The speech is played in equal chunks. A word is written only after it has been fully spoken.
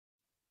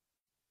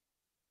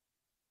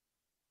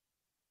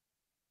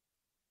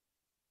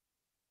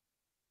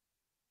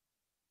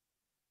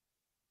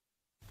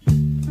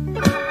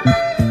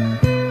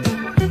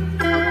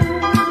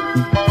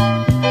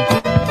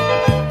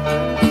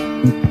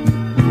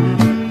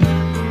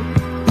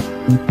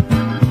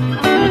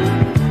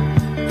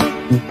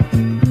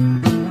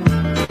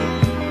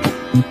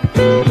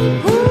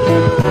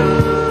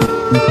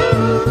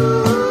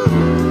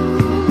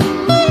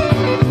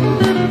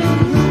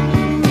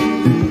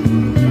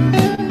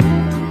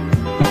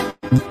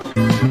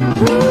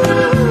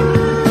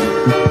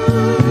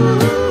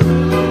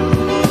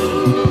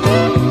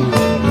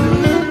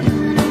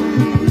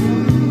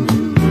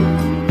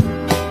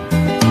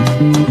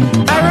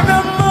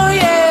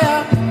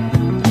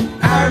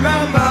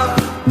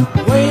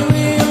way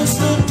we used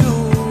to do,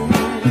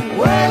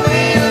 way we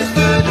used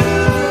to do.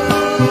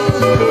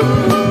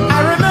 I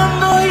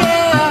remember,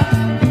 yeah,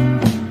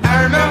 I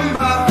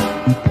remember,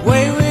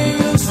 way we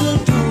used to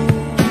do,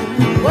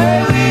 way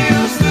we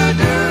used to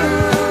do.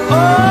 Oh,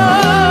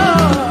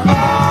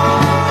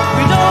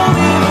 we don't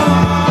even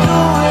do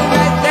it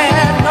like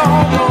that no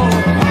more.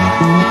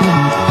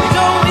 We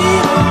don't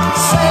even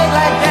say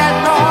like that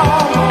no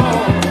more.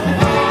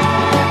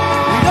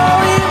 We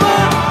don't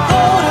even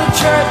go to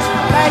church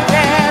like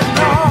that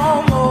no more.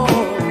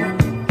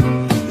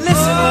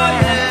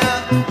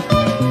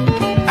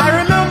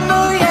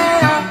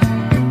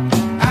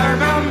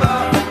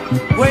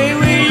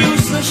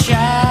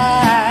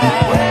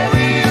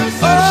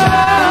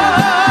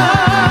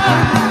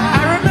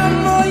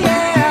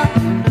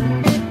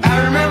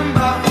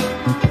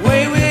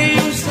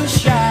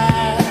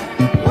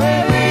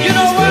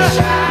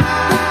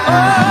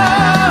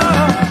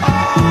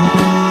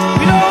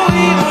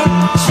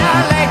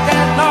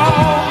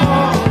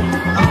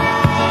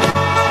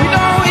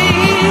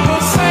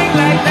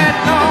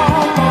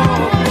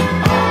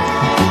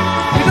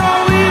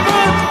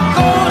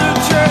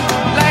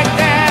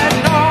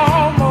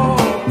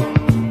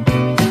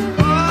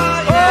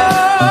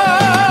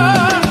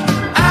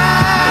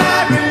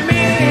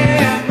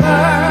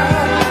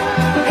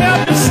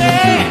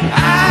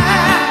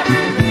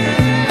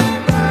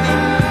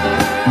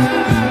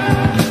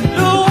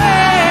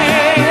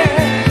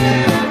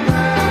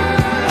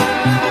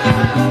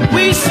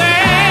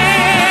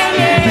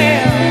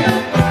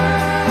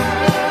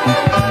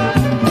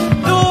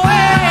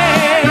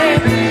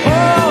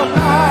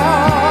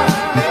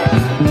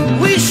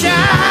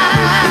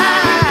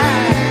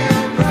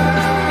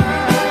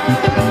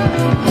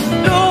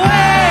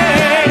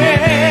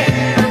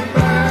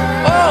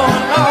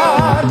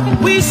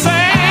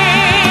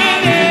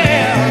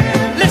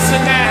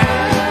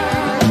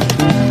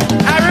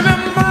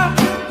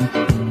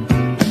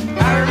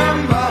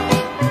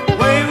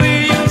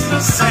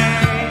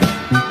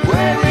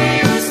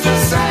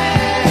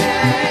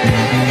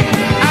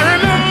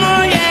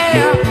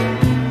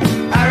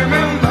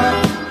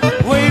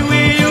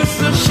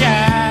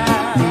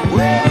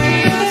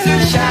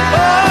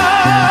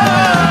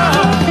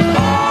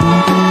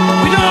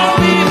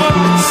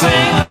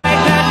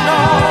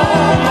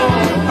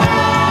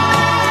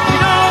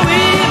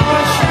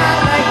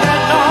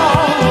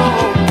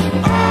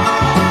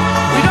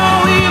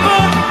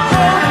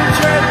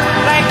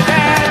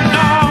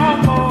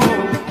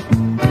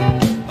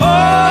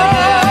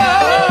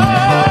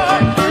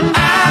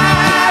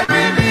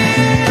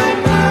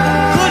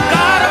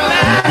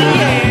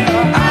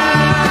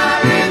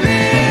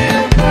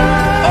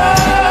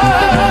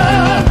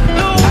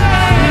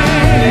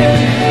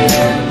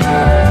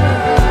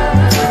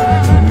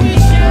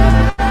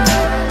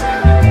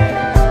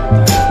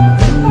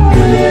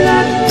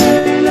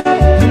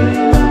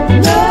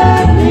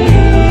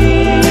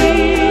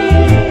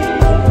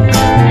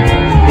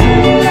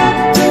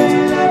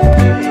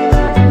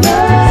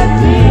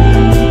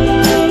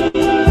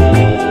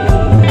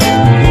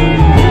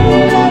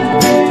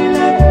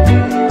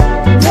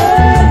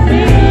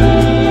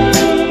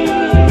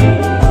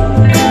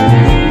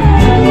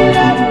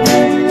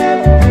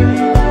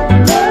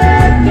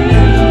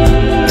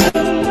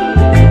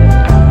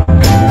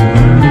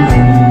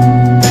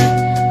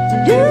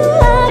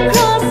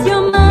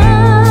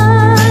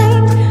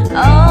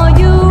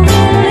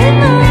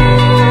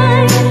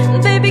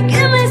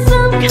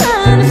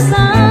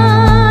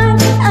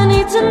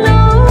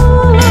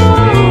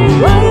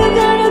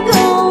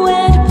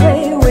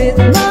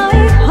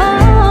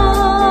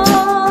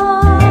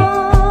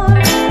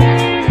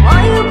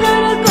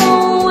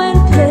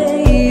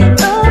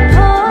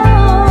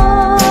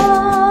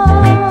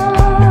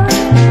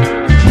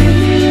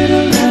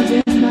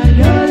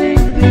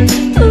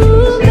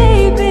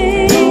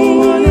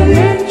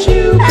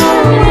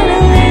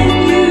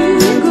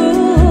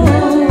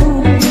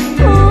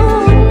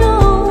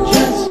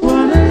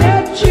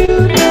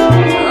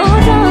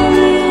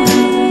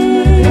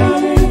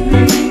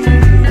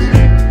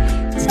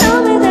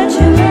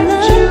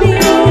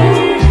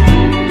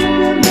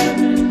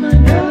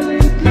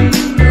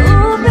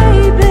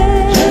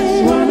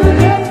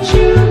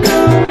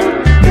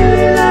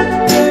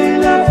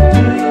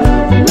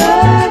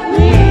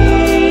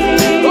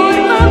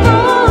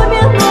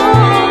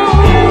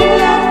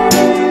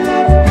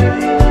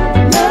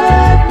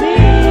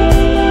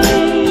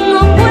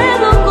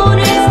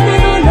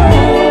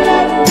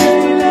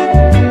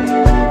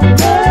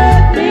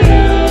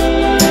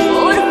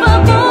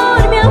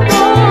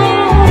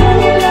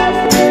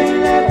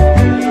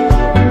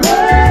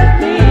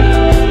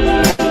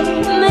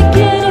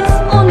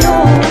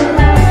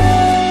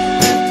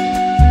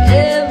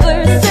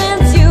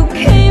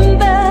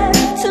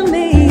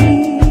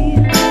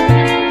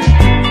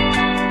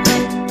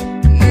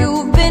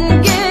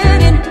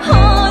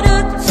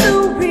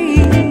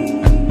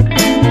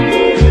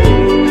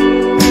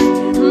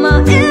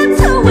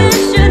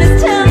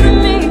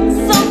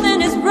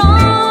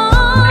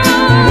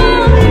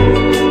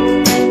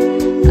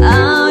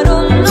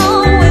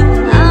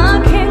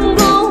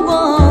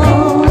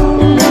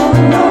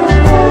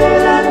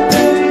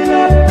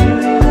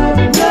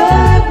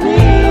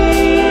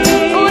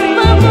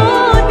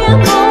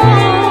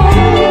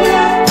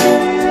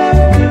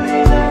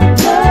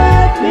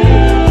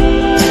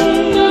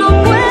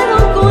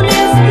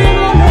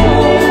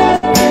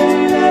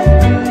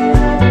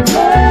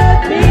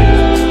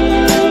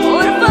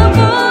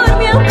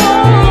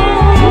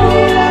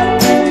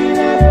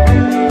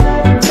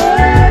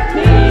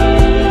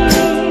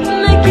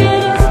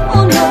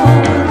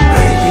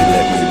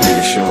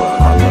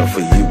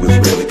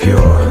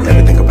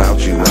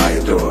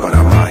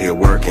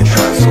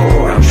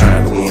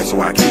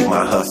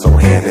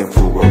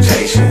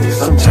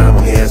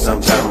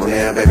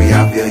 Now baby,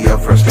 I feel your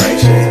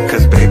frustration,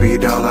 cause baby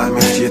doll, I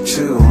miss you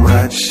too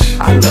much.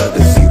 I love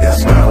to see that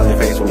smile on your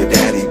face when your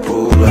daddy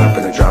pull up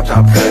in a drop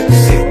top cut,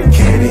 sitting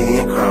candy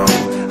and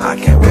chrome. I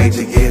can't wait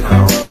to get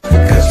home,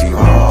 cause you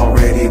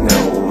already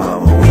know,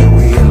 mama, when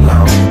we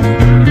alone.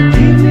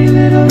 Give me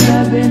little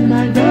loving,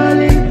 my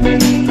darling,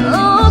 please.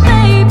 Oh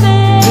baby,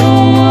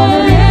 don't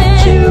wanna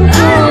let you go.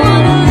 I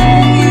wanna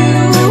let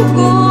you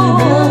go.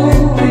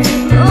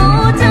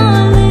 Oh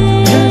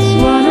darling, Just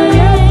wanna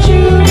let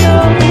you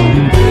know.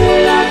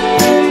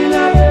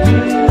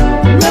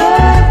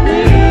 Love me.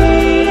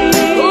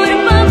 por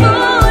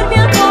favor, mi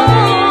amor.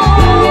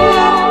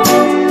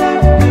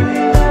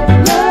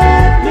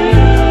 Love me.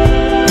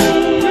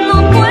 No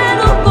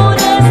puedo con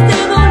este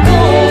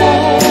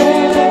dolor.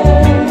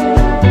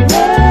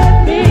 Love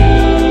me.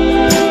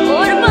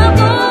 Por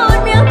favor,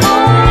 mi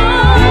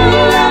amor.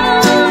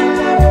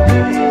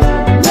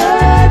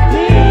 Love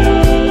me.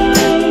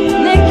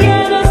 ¿Me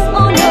quieres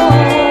o no?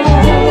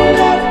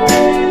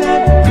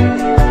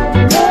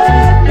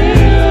 Love me.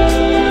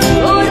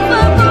 Por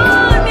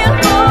favor, mi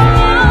amor.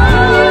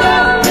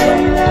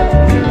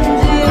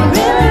 Do you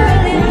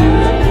really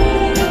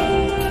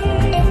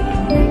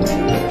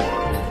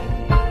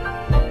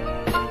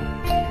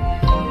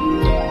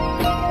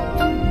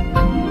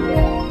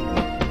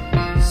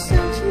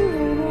Since you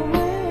went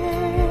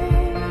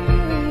away,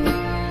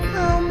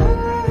 how my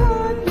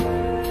heart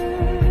yearns.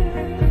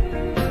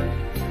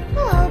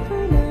 I'll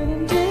pray night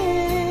and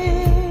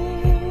day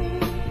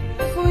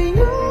for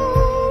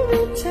your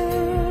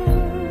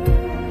return.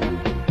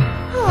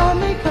 I'll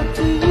make up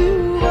to you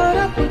what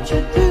I put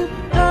you through,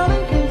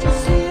 darling. Can't you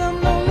see I'm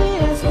lonely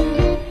as can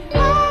be? I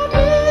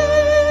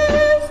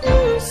miss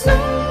you so.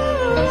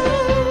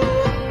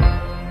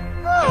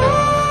 I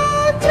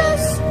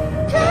just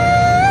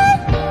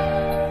can't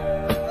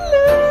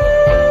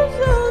lose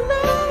your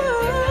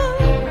love.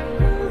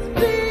 'Cause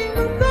being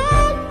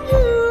without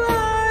you, I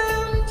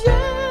am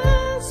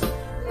just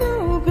no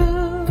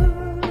good.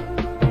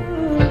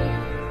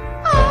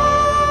 I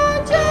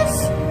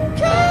just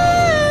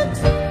can't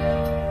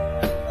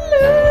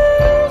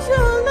lose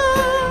your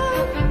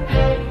love.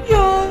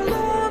 Your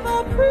love I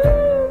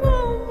prove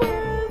I'm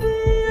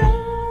worthy of.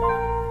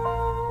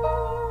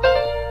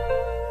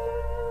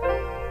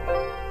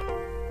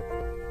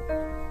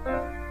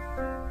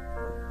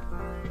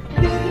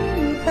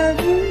 Being without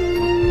you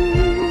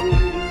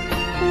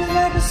is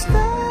like a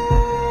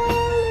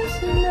starless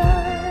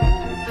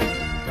night.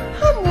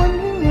 I'm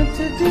wondering what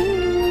to do.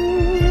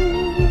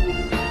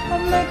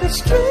 I'm like a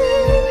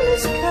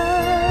stringless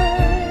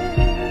kite,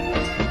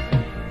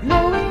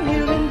 blowing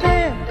here and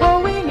there,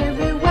 going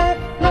everywhere,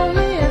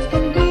 lonely as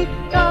can be.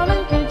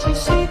 Darling, can't you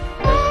see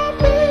I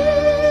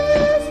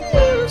miss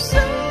you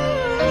so?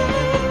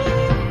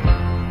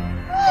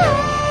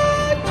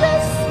 I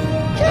just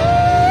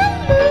can't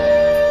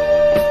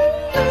lose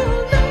your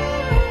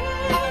love.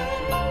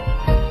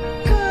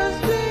 'Cause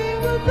being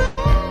without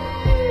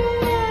you,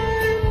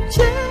 I'm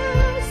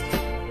just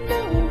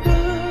no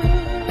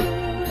good.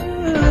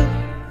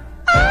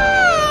 I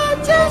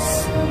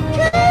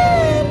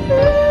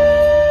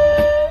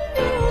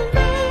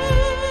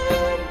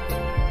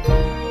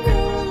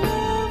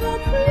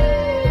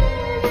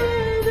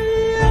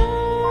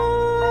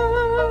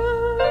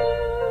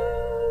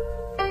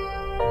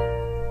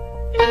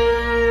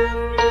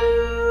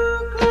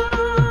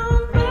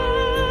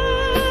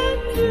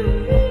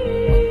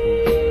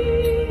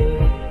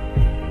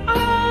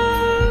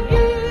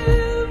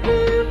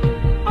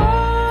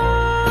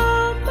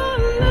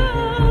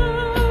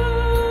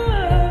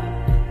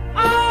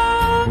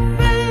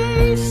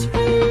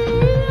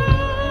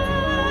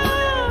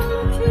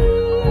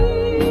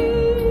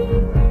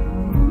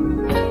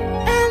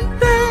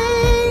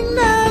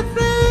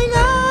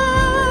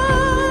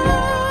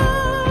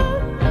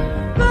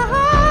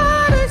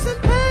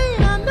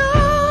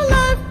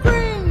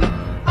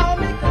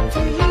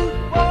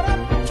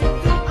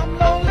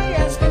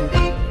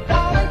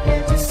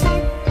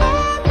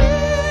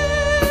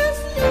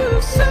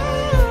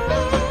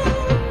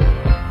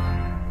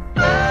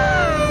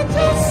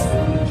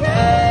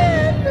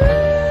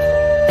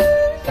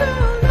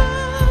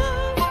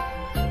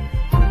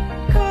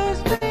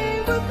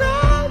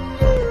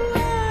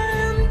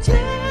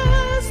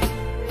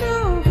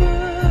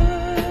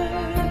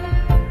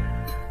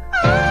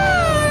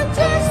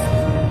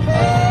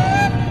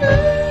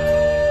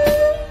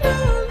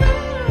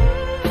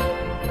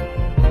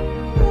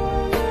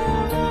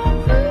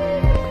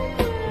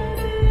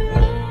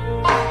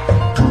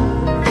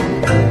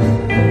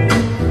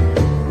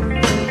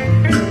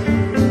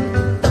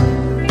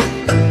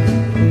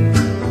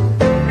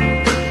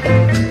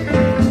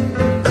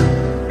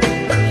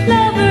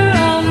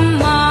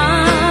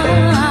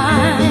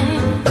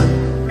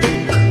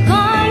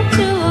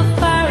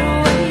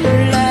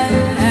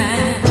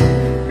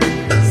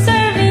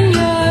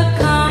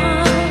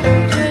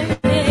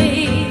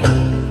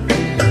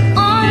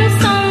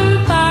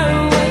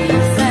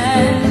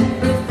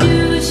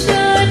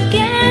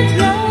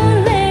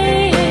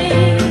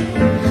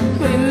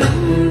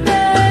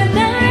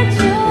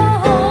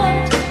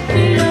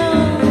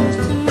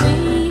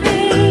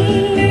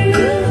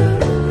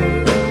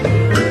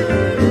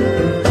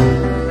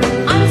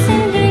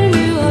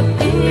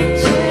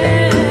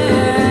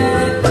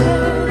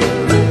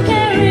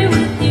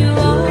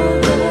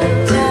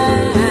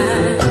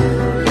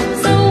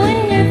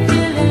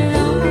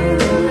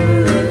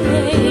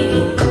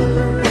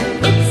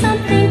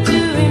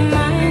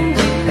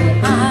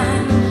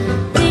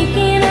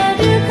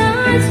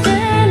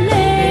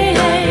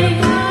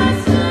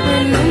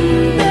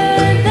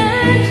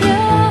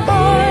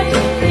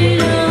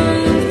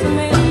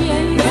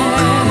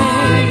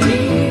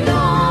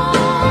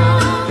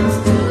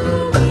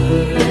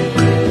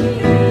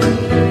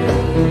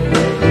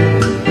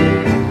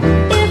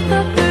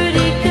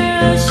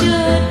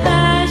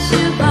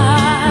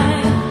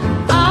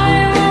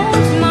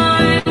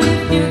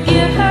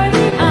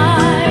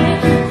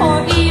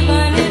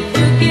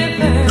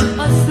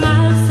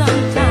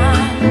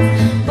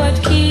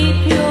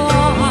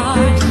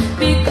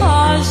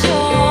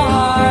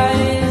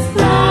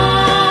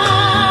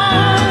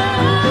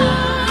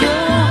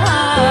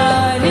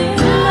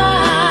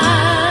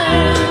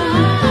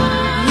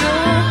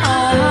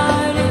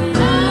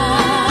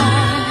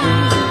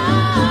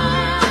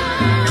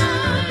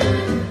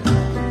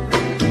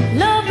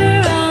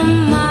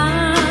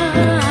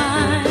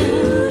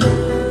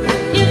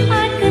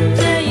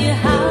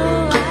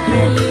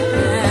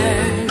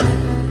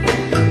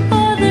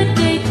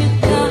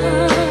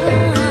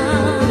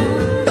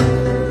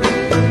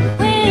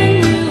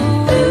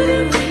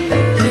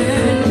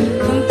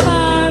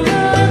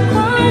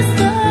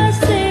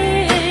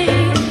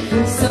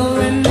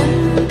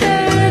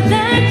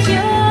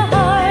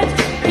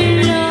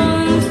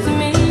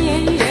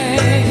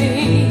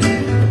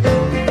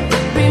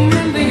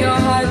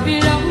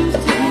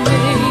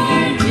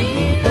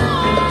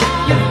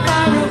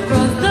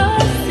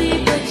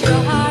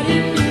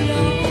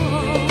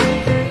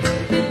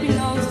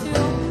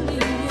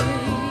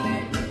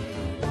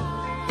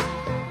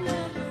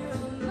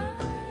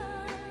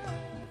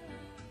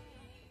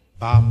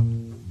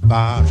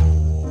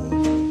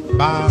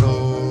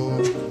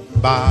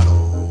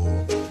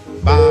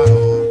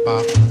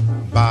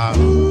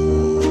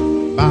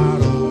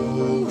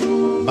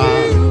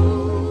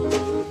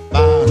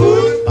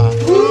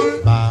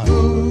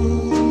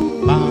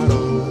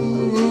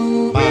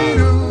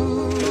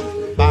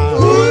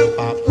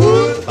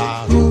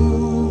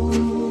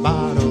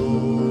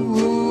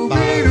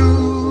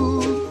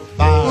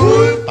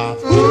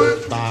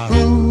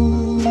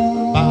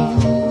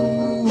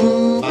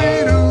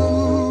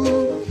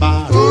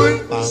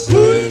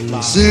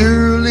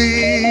Sincerely,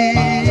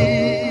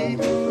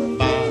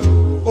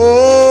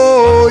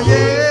 oh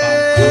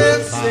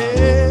yes,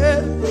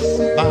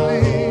 sincerely,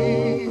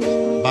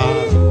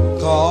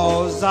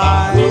 'cause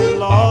I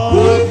love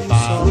you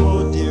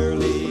so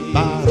dearly.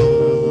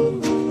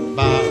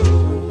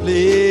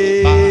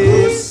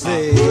 Please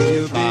say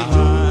you'll be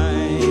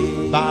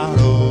mine.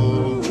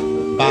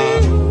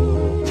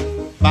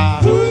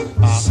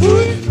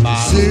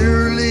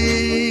 Sincerely,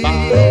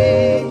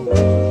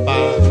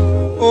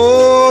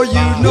 oh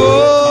you know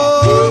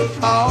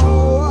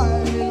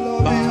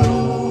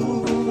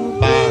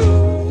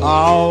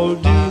I'll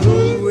do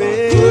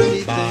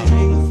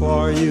anything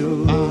for you.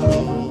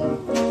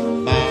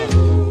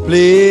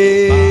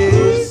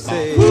 Please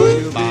say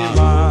you'll be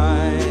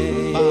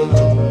mine.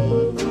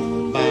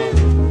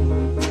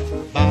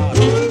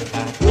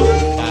 Oh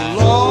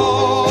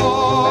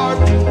Lord,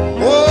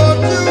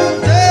 won't you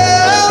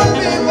tell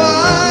me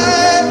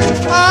why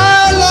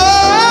I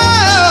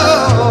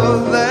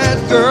love that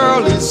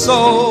girlie so?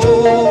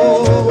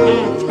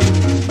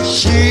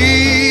 She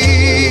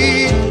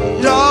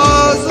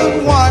doesn't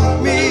want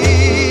me,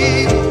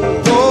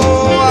 oh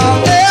I'll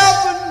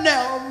never,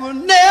 never,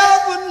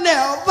 never,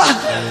 never,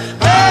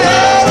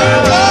 never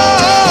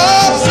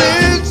love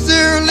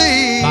sincerely.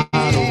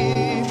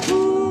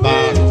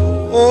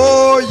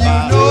 Oh, you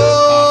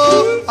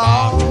know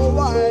how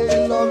I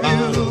love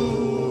you.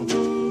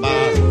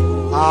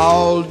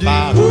 I'll do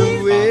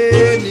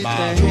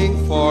anything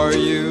for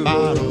you.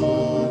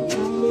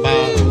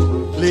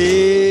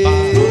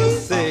 Please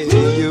say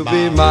you'll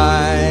be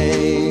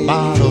mine.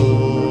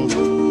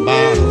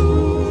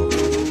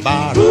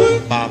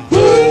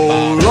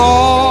 Oh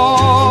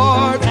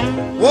Lord,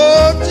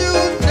 won't you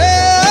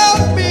tell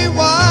me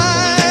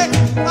why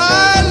I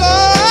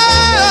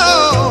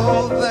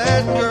love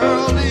that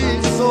girlie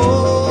so?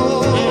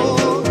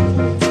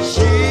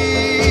 She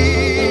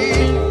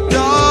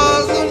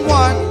doesn't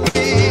want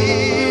me,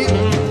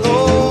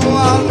 though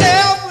I'll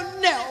never,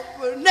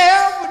 never,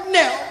 never,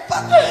 never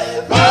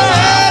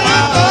let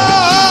her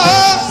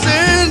love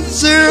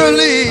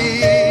sincerely.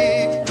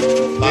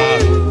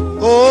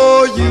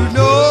 Oh, you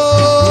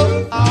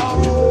know how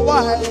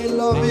I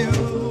love you.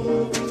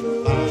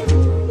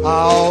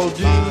 I'll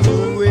do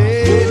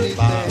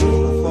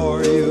anything for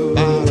you.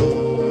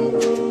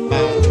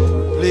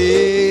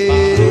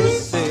 Please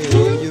say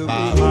you'll be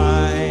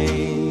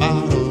mine.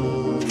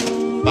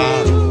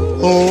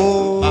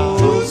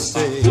 Oh,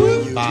 say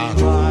you'll be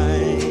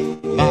mine.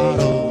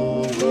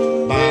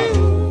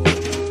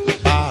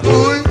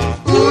 Ooh,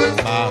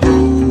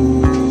 ooh.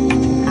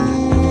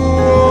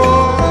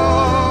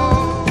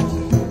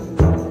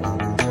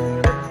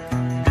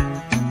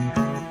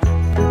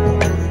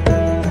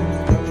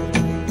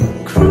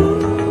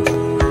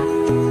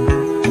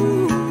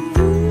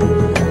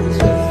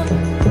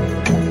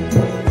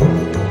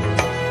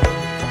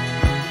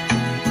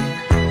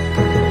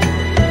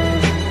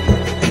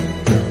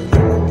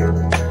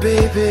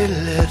 Baby,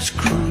 let's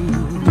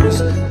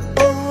cruise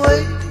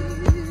away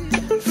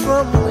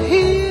from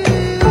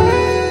here.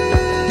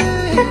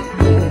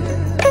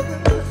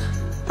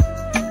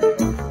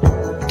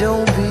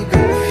 Don't be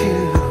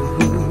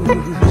confused,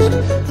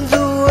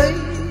 the way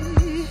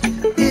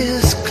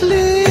is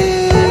clear.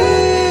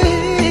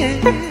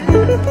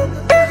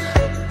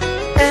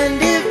 And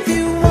if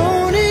you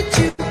want it,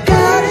 you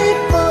got it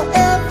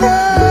forever.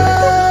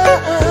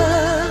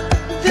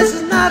 This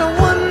is not a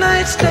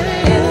one-night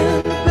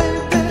stand,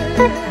 baby.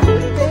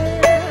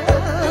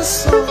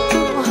 So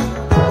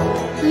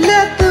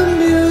let the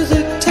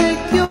music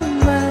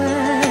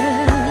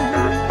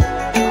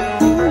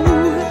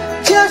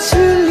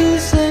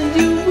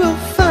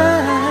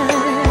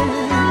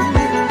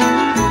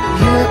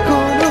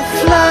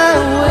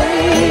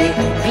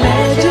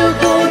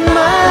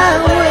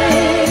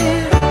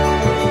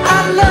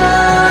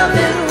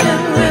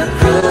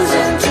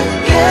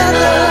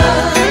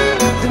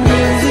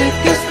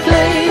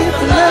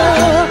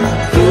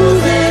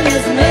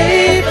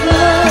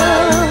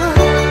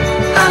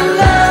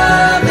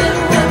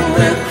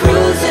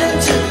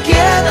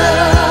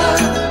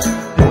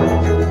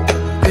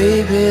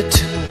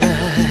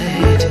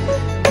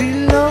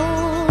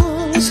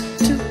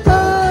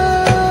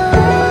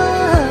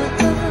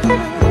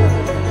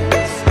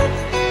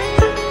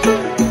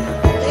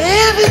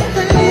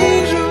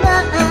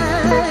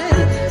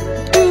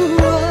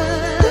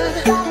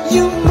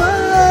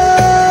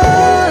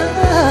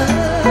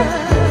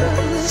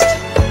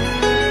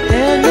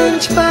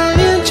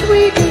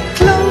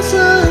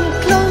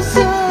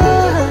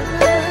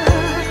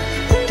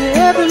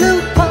every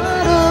little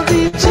part of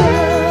each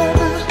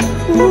other.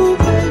 Ooh,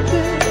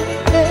 baby,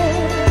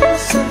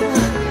 yes.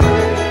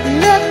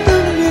 Let the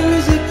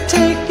music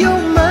take your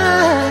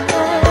mind.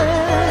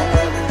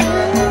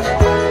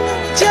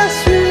 Just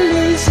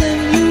release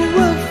and you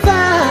will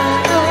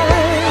find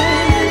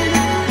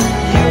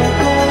you're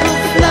gonna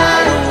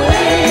fly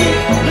away.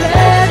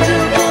 Glad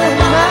you're going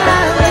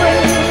my way.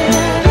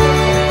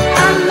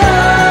 I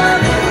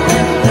love it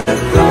when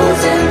we're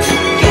cruising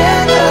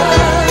together.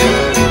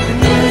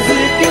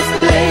 Music is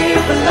played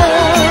for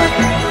love.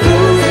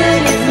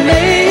 Cruising is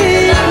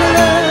made for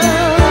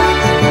love.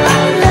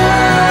 I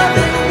love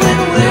it when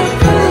we're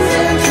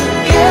cruising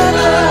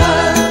together.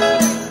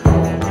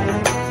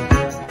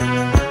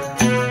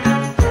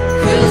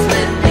 Cruise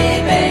with me,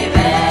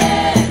 baby.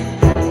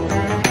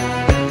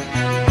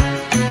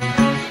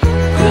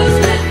 Cruise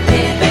with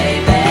me,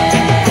 baby.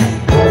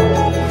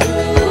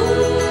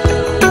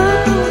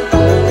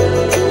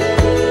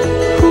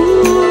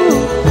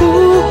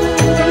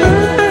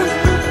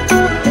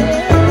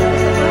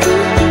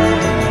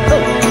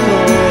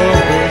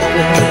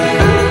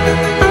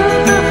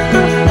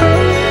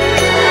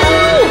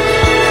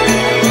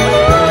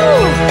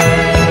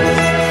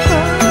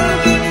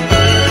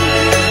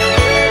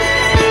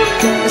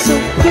 It's so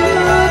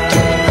good to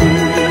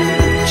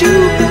cruise you,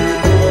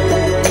 baby.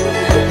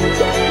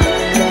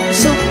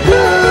 So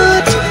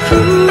good to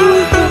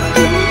cruise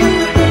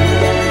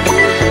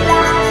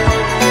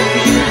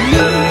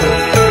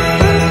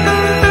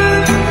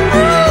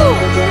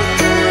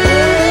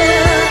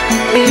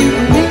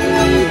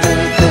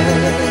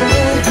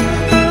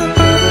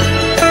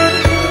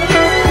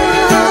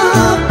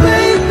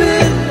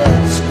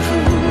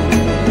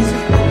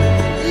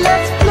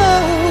Let's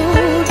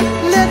float,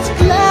 let's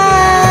glide.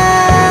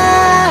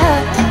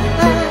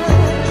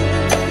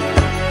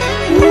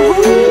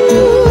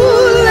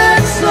 Ooh,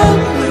 let's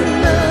open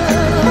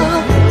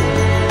up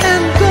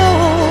and go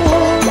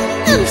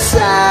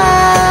inside.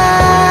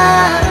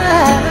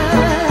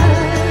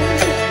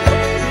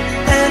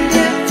 And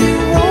if you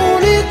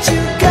want it, you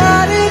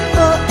got it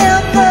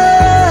forever.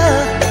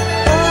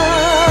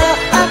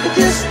 I could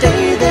just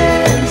stay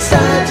there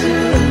inside you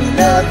and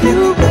love you,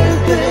 baby.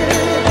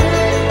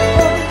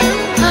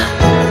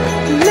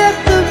 Let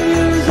the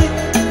music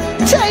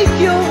take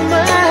your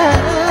mind.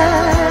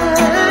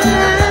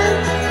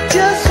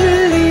 Just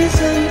release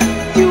and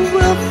you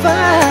will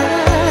find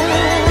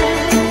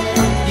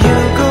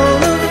you're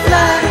gonna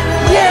fly.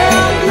 Yeah,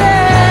 I'm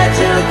glad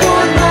you're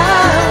going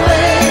my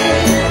way.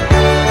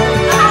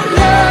 I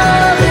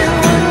love it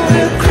when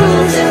we're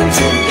cruising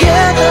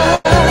together.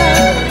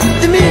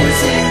 The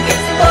music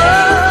is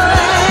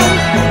fun.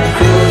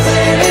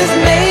 Cruising is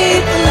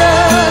made for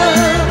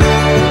love.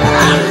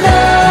 I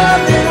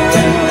love it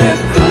when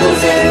we're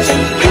cruising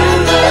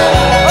together.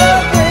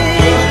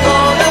 We're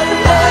gonna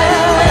fly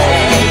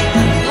away.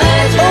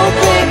 Glad you're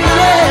going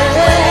my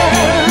way.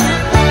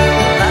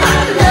 I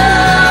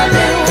love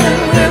it when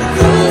we're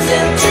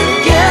cruising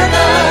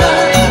together.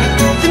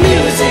 The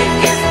music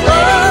is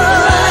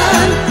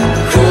fun.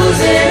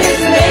 Cruising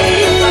is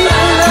made for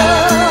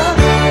love.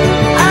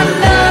 I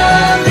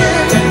love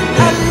it.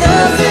 I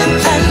love it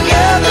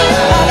together.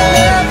 I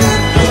love it.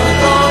 We're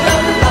gonna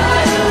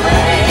fly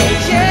away.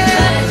 Yeah.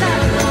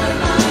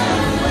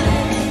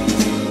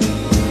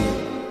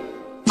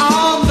 I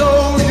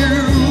know you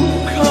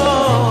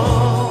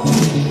come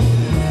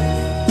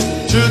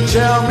to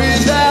tell me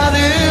that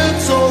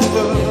it's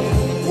over.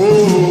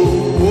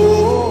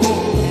 Whoa,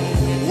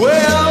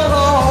 well,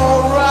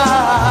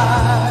 alright.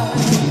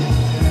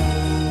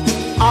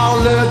 I'll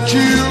let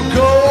you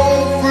go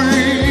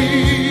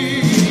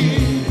free.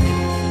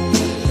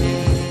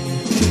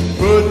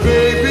 But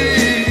baby,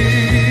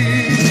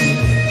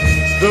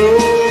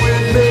 though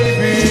it may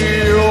be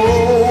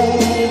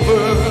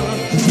over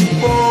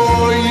for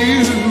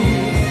you,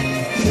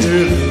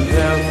 it'll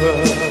never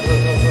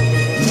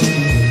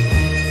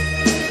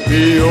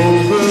be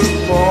over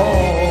for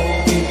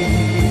me.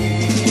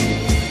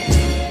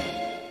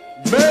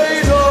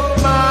 Made up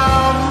my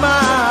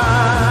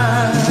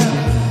mind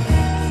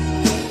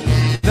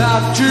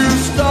not to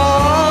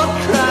start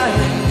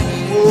crying.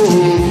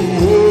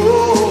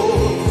 Whoa,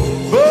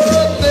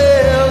 but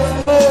there's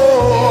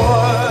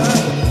more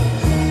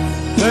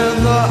than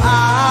the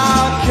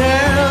eye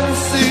can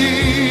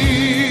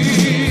see.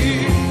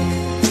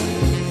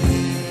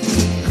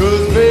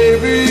 'Cause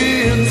baby,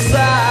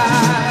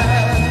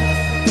 inside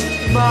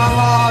my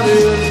heart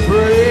is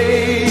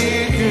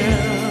breaking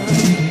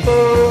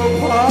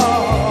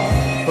apart.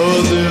 Oh,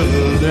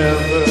 it'll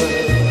never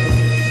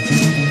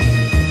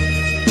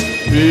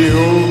be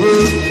over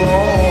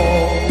for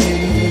me.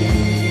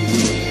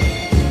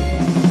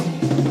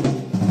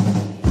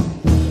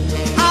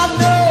 I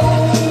know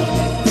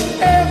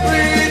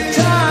every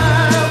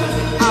time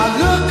I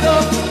look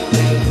up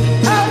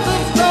at the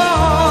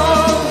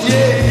stars,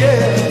 yeah,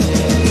 yeah,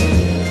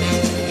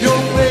 your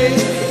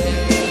face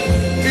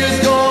is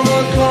gonna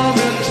come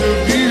into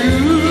view,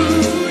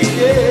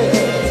 yeah.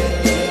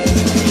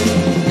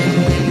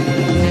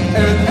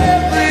 And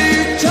every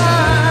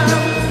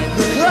time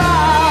the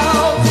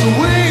clouds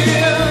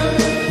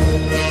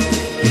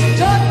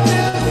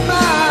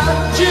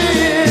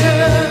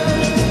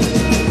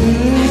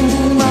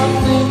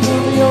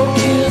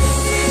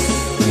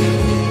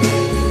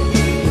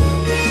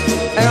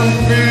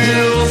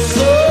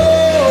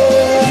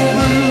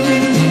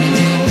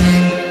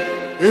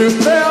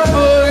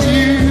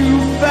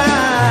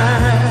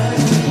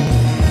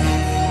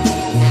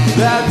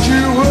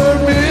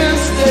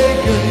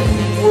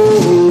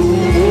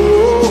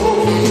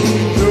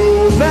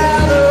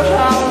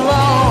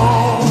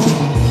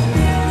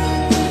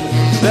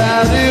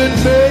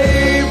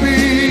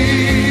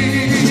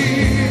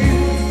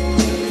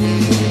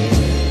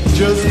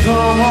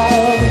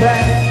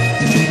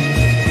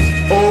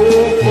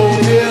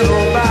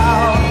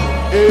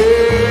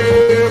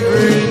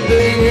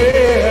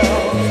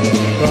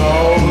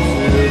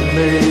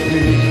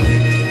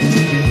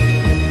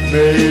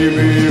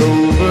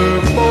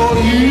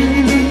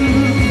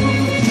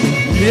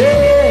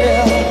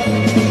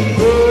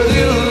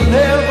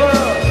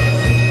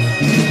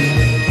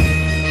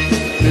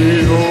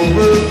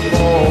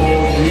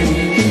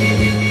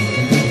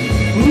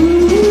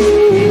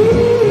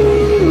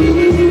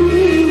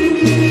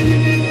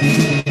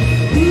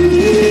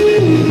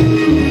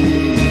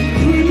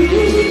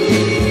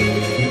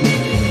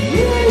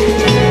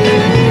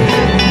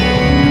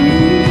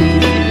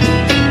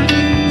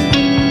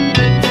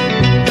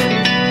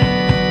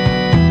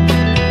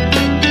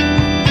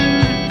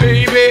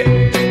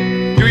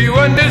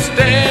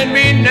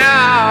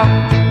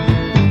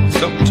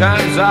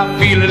sometimes I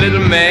feel a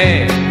little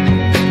mad.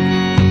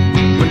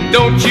 But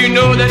don't you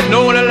know that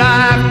no one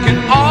alive can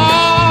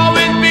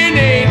always be an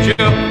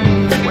angel?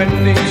 When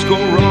things go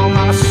wrong,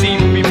 I seem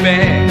to be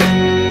bad.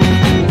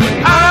 But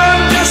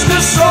I'm just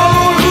a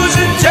soul whose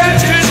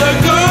intentions are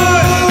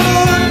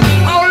good.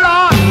 Oh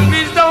Lord,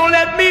 please don't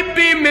let me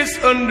be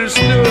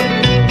misunderstood.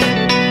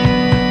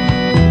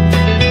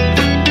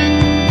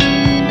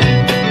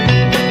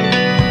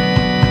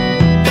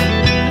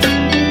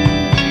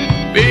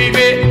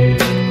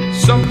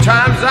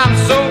 Sometimes I'm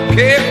so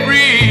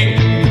carefree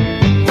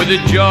with a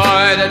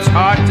joy that's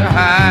hard to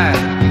hide.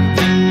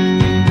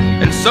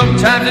 And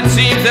sometimes it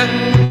seems that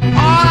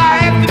all I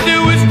have to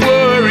do is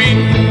worry,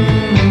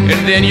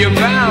 and then you're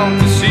bound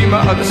to see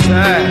my other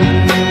side.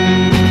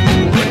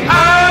 But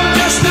I'm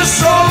just a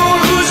soul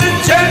whose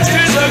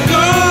intentions are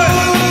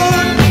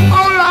good.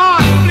 Oh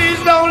Lord,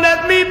 please don't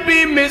let me be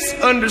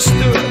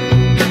misunderstood.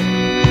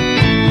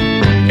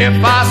 If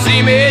I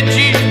seem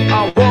edgy,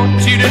 I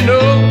want you to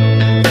know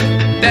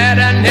that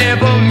I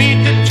never mean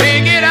to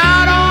take it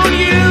out on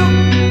you.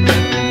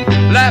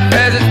 Life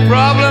has its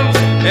problems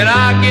and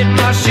I get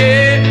my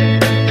share,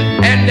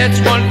 and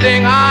that's one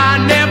thing I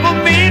never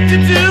mean to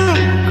do,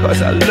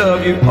 'cause I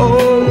love you.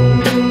 Oh,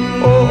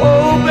 oh,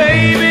 oh,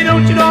 baby,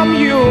 don't you know I'm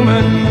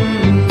human?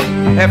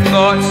 I have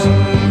thoughts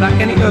like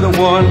any other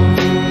one.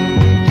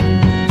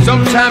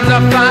 Sometimes I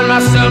find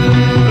myself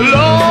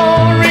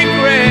alone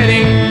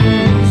regretting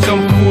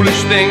some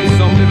foolish thing,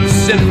 some little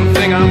sinful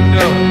thing I've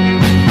done.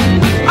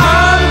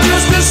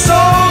 A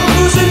soul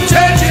whose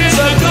intentions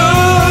are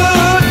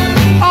good.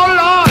 Oh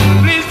Lord,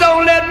 please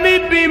don't let me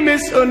be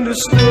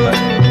misunderstood.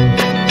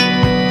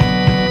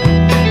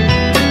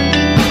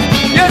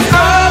 Yes,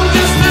 I'm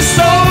just a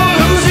soul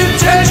whose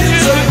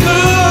intentions are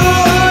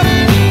good.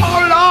 Oh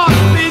Lord,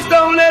 please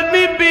don't let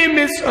me be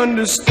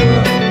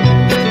misunderstood.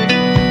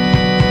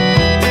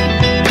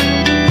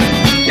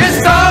 Yes,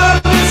 I'm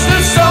just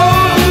a soul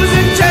whose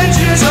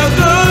intentions are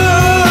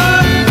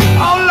good.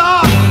 Oh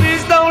Lord,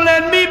 please don't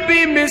let me be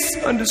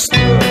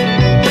misunderstood.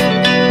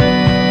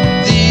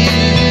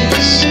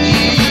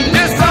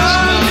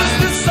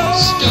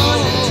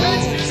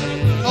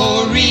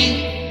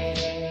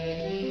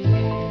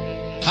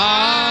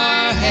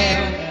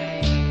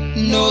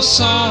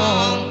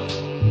 Song,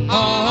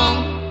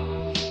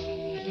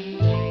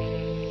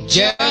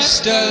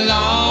 just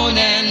alone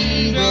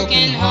and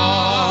broken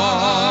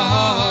hearted,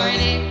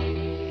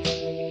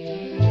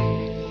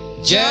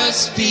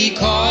 just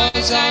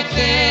because I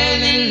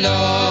fell in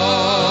love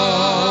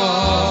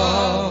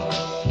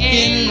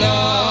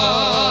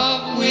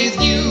with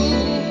you.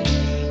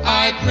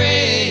 I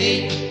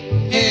pray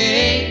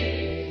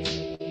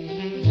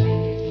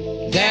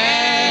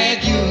that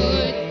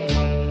you'd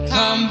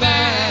come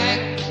back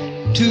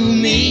to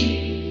me,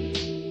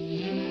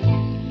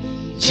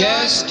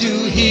 just to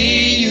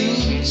hear you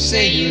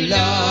say you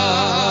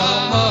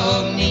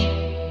love me,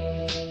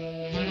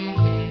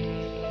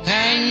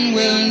 and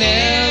we'll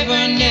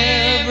never,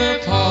 never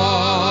part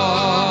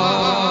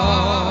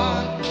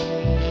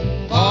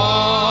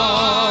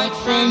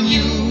from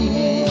you.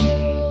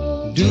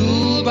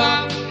 Do-ba,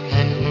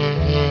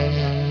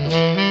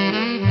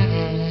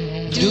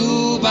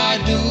 do-ba,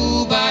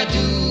 do-ba,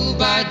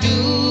 do-ba,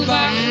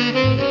 do-ba.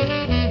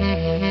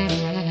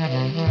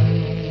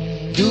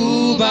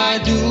 Do-ba,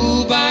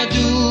 do-ba,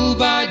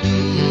 do-ba,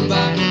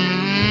 do-ba.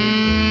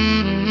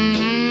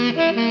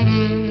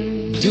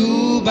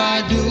 Do-ba,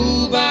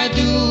 do-ba,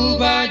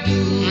 do-ba,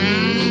 do.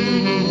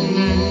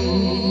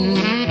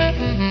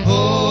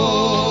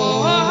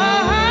 Oh,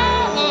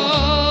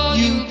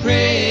 you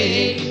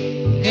pray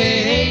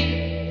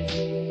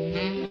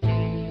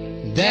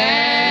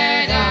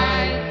that I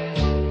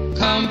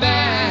come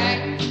back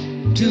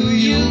to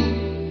you.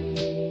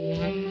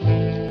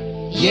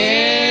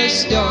 Yes,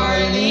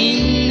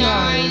 darling, I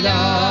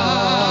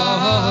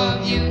love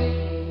you,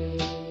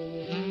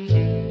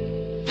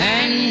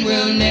 and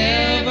we'll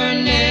never,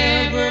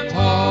 never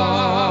part.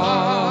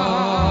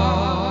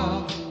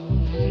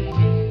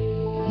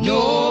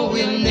 No,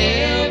 we'll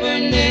never,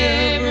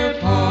 never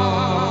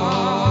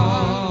part.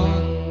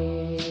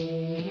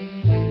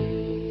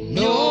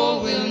 No,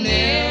 we'll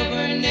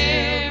never,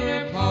 never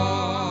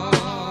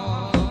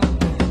part.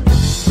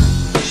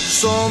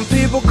 Some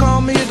people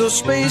call me the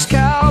space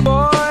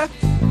cowboy.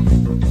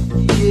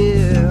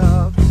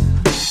 Yeah.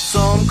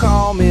 Some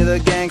call me the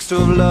gangster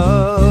of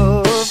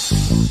love.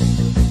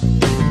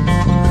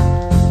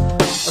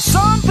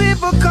 Some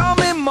people call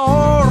me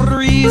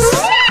Maurice,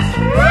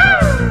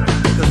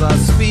 'cause I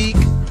speak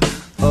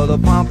of the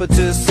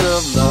pompatus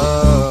of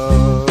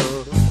love.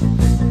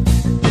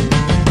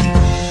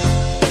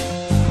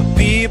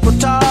 People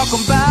talk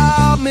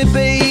about me,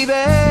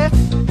 baby,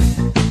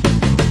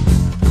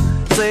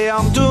 say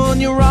I'm doing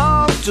you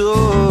wrong,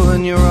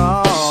 doing you wrong.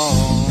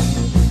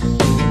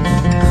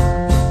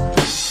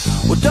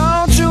 Well,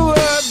 don't you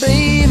worry,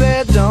 baby,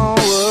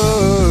 don't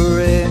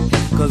worry,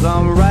 'cause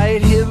I'm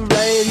right here,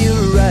 right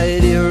here,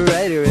 right here,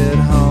 right here at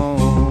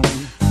home.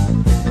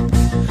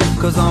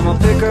 'Cause I'm a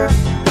picker,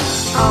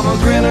 I'm a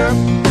grinner,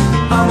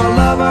 I'm a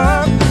lover,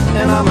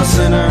 and I'm a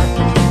sinner.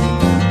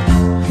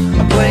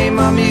 I play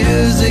my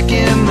music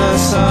in the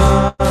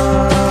sun.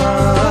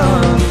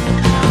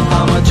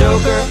 I'm a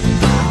joker,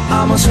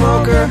 I'm a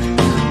smoker,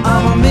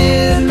 I'm a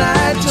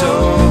midnight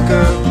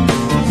toker.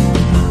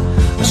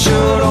 I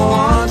sure don't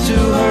want to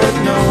hurt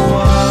no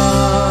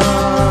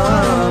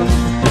one.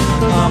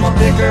 I'm a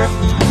picker,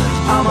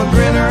 I'm a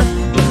grinner,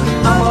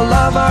 I'm a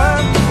lover,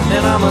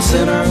 and I'm a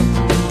sinner.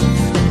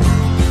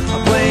 I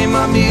play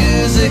my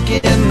music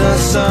in the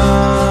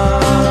sun.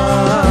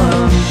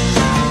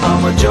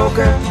 I'm a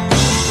joker,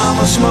 I'm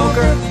a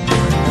smoker,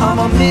 I'm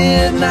a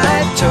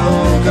midnight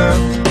toker.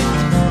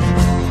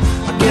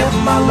 I get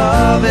my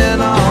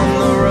loving on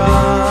the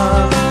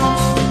run.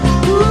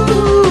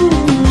 Ooh.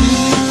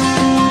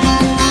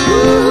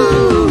 Ooh.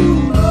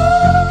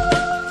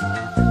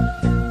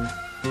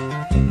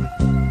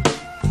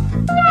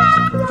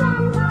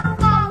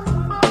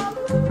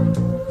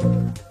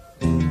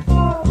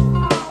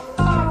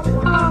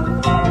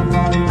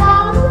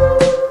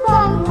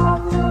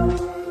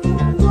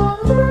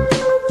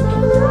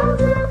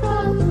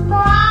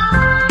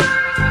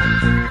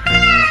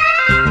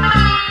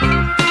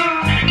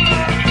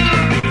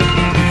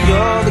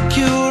 You're the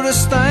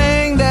cutest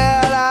thing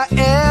that I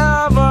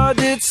ever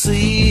did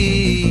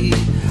see.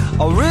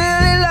 I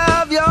really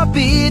love your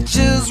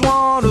beaches,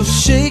 want to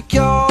shake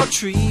your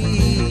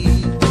tree.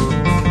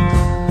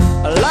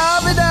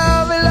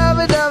 Lovey-dovey,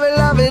 lovey-dovey,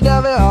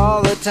 lovey-dovey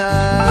all the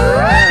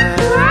time.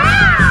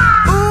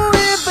 Ooh,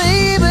 yeah,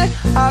 baby,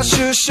 I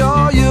sure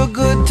show you a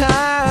good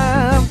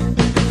time.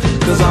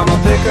 'Cause I'm a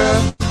picker,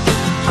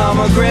 I'm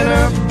a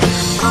grinner,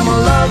 I'm a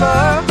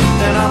lover,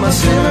 and I'm a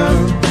sinner.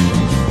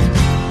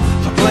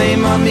 Play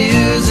my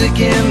music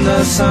in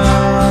the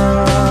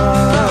sun.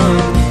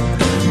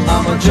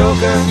 I'm a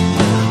joker,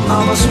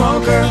 I'm a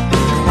smoker,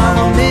 I'm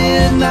a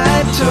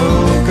midnight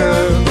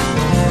toker.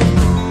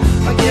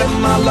 I get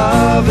my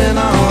loving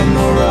on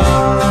the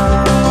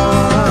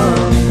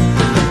run.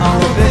 I'm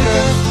a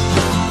picker,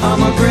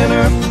 I'm a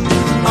grinner,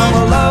 I'm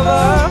a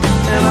lover,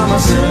 and I'm a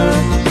sinner.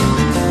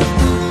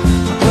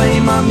 I play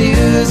my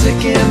music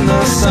in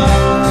the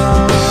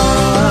sun.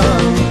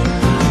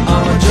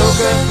 I'm a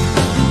joker,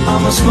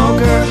 I'm a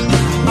smoker,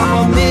 I'm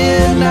a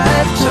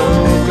midnight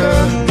toker.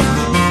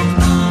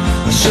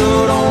 I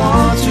sure don't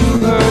want to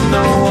hurt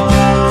no one.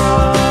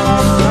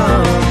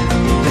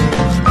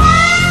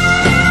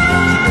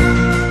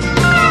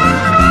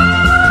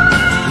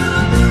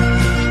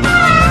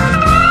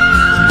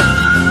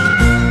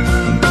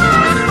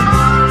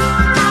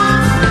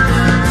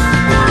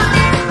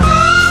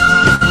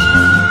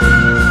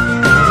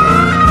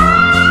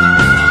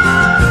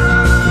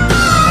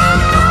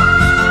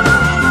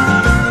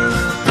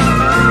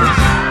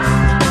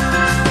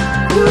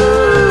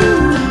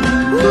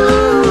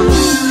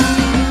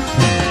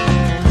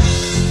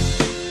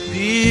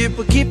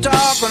 People keep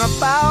talking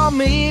about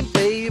me,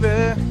 baby.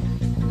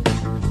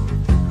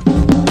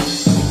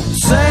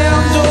 Say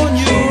I'm doing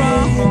you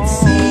wrong.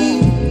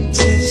 seem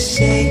to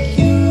shake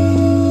you,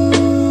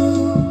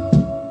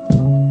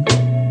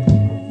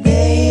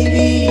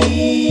 baby.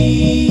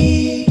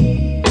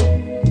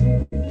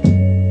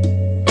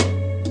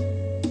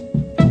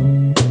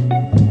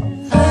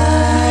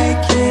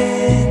 I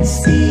can't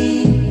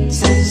seem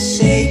to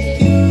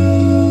shake you,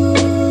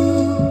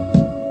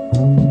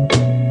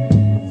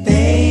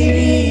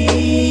 baby.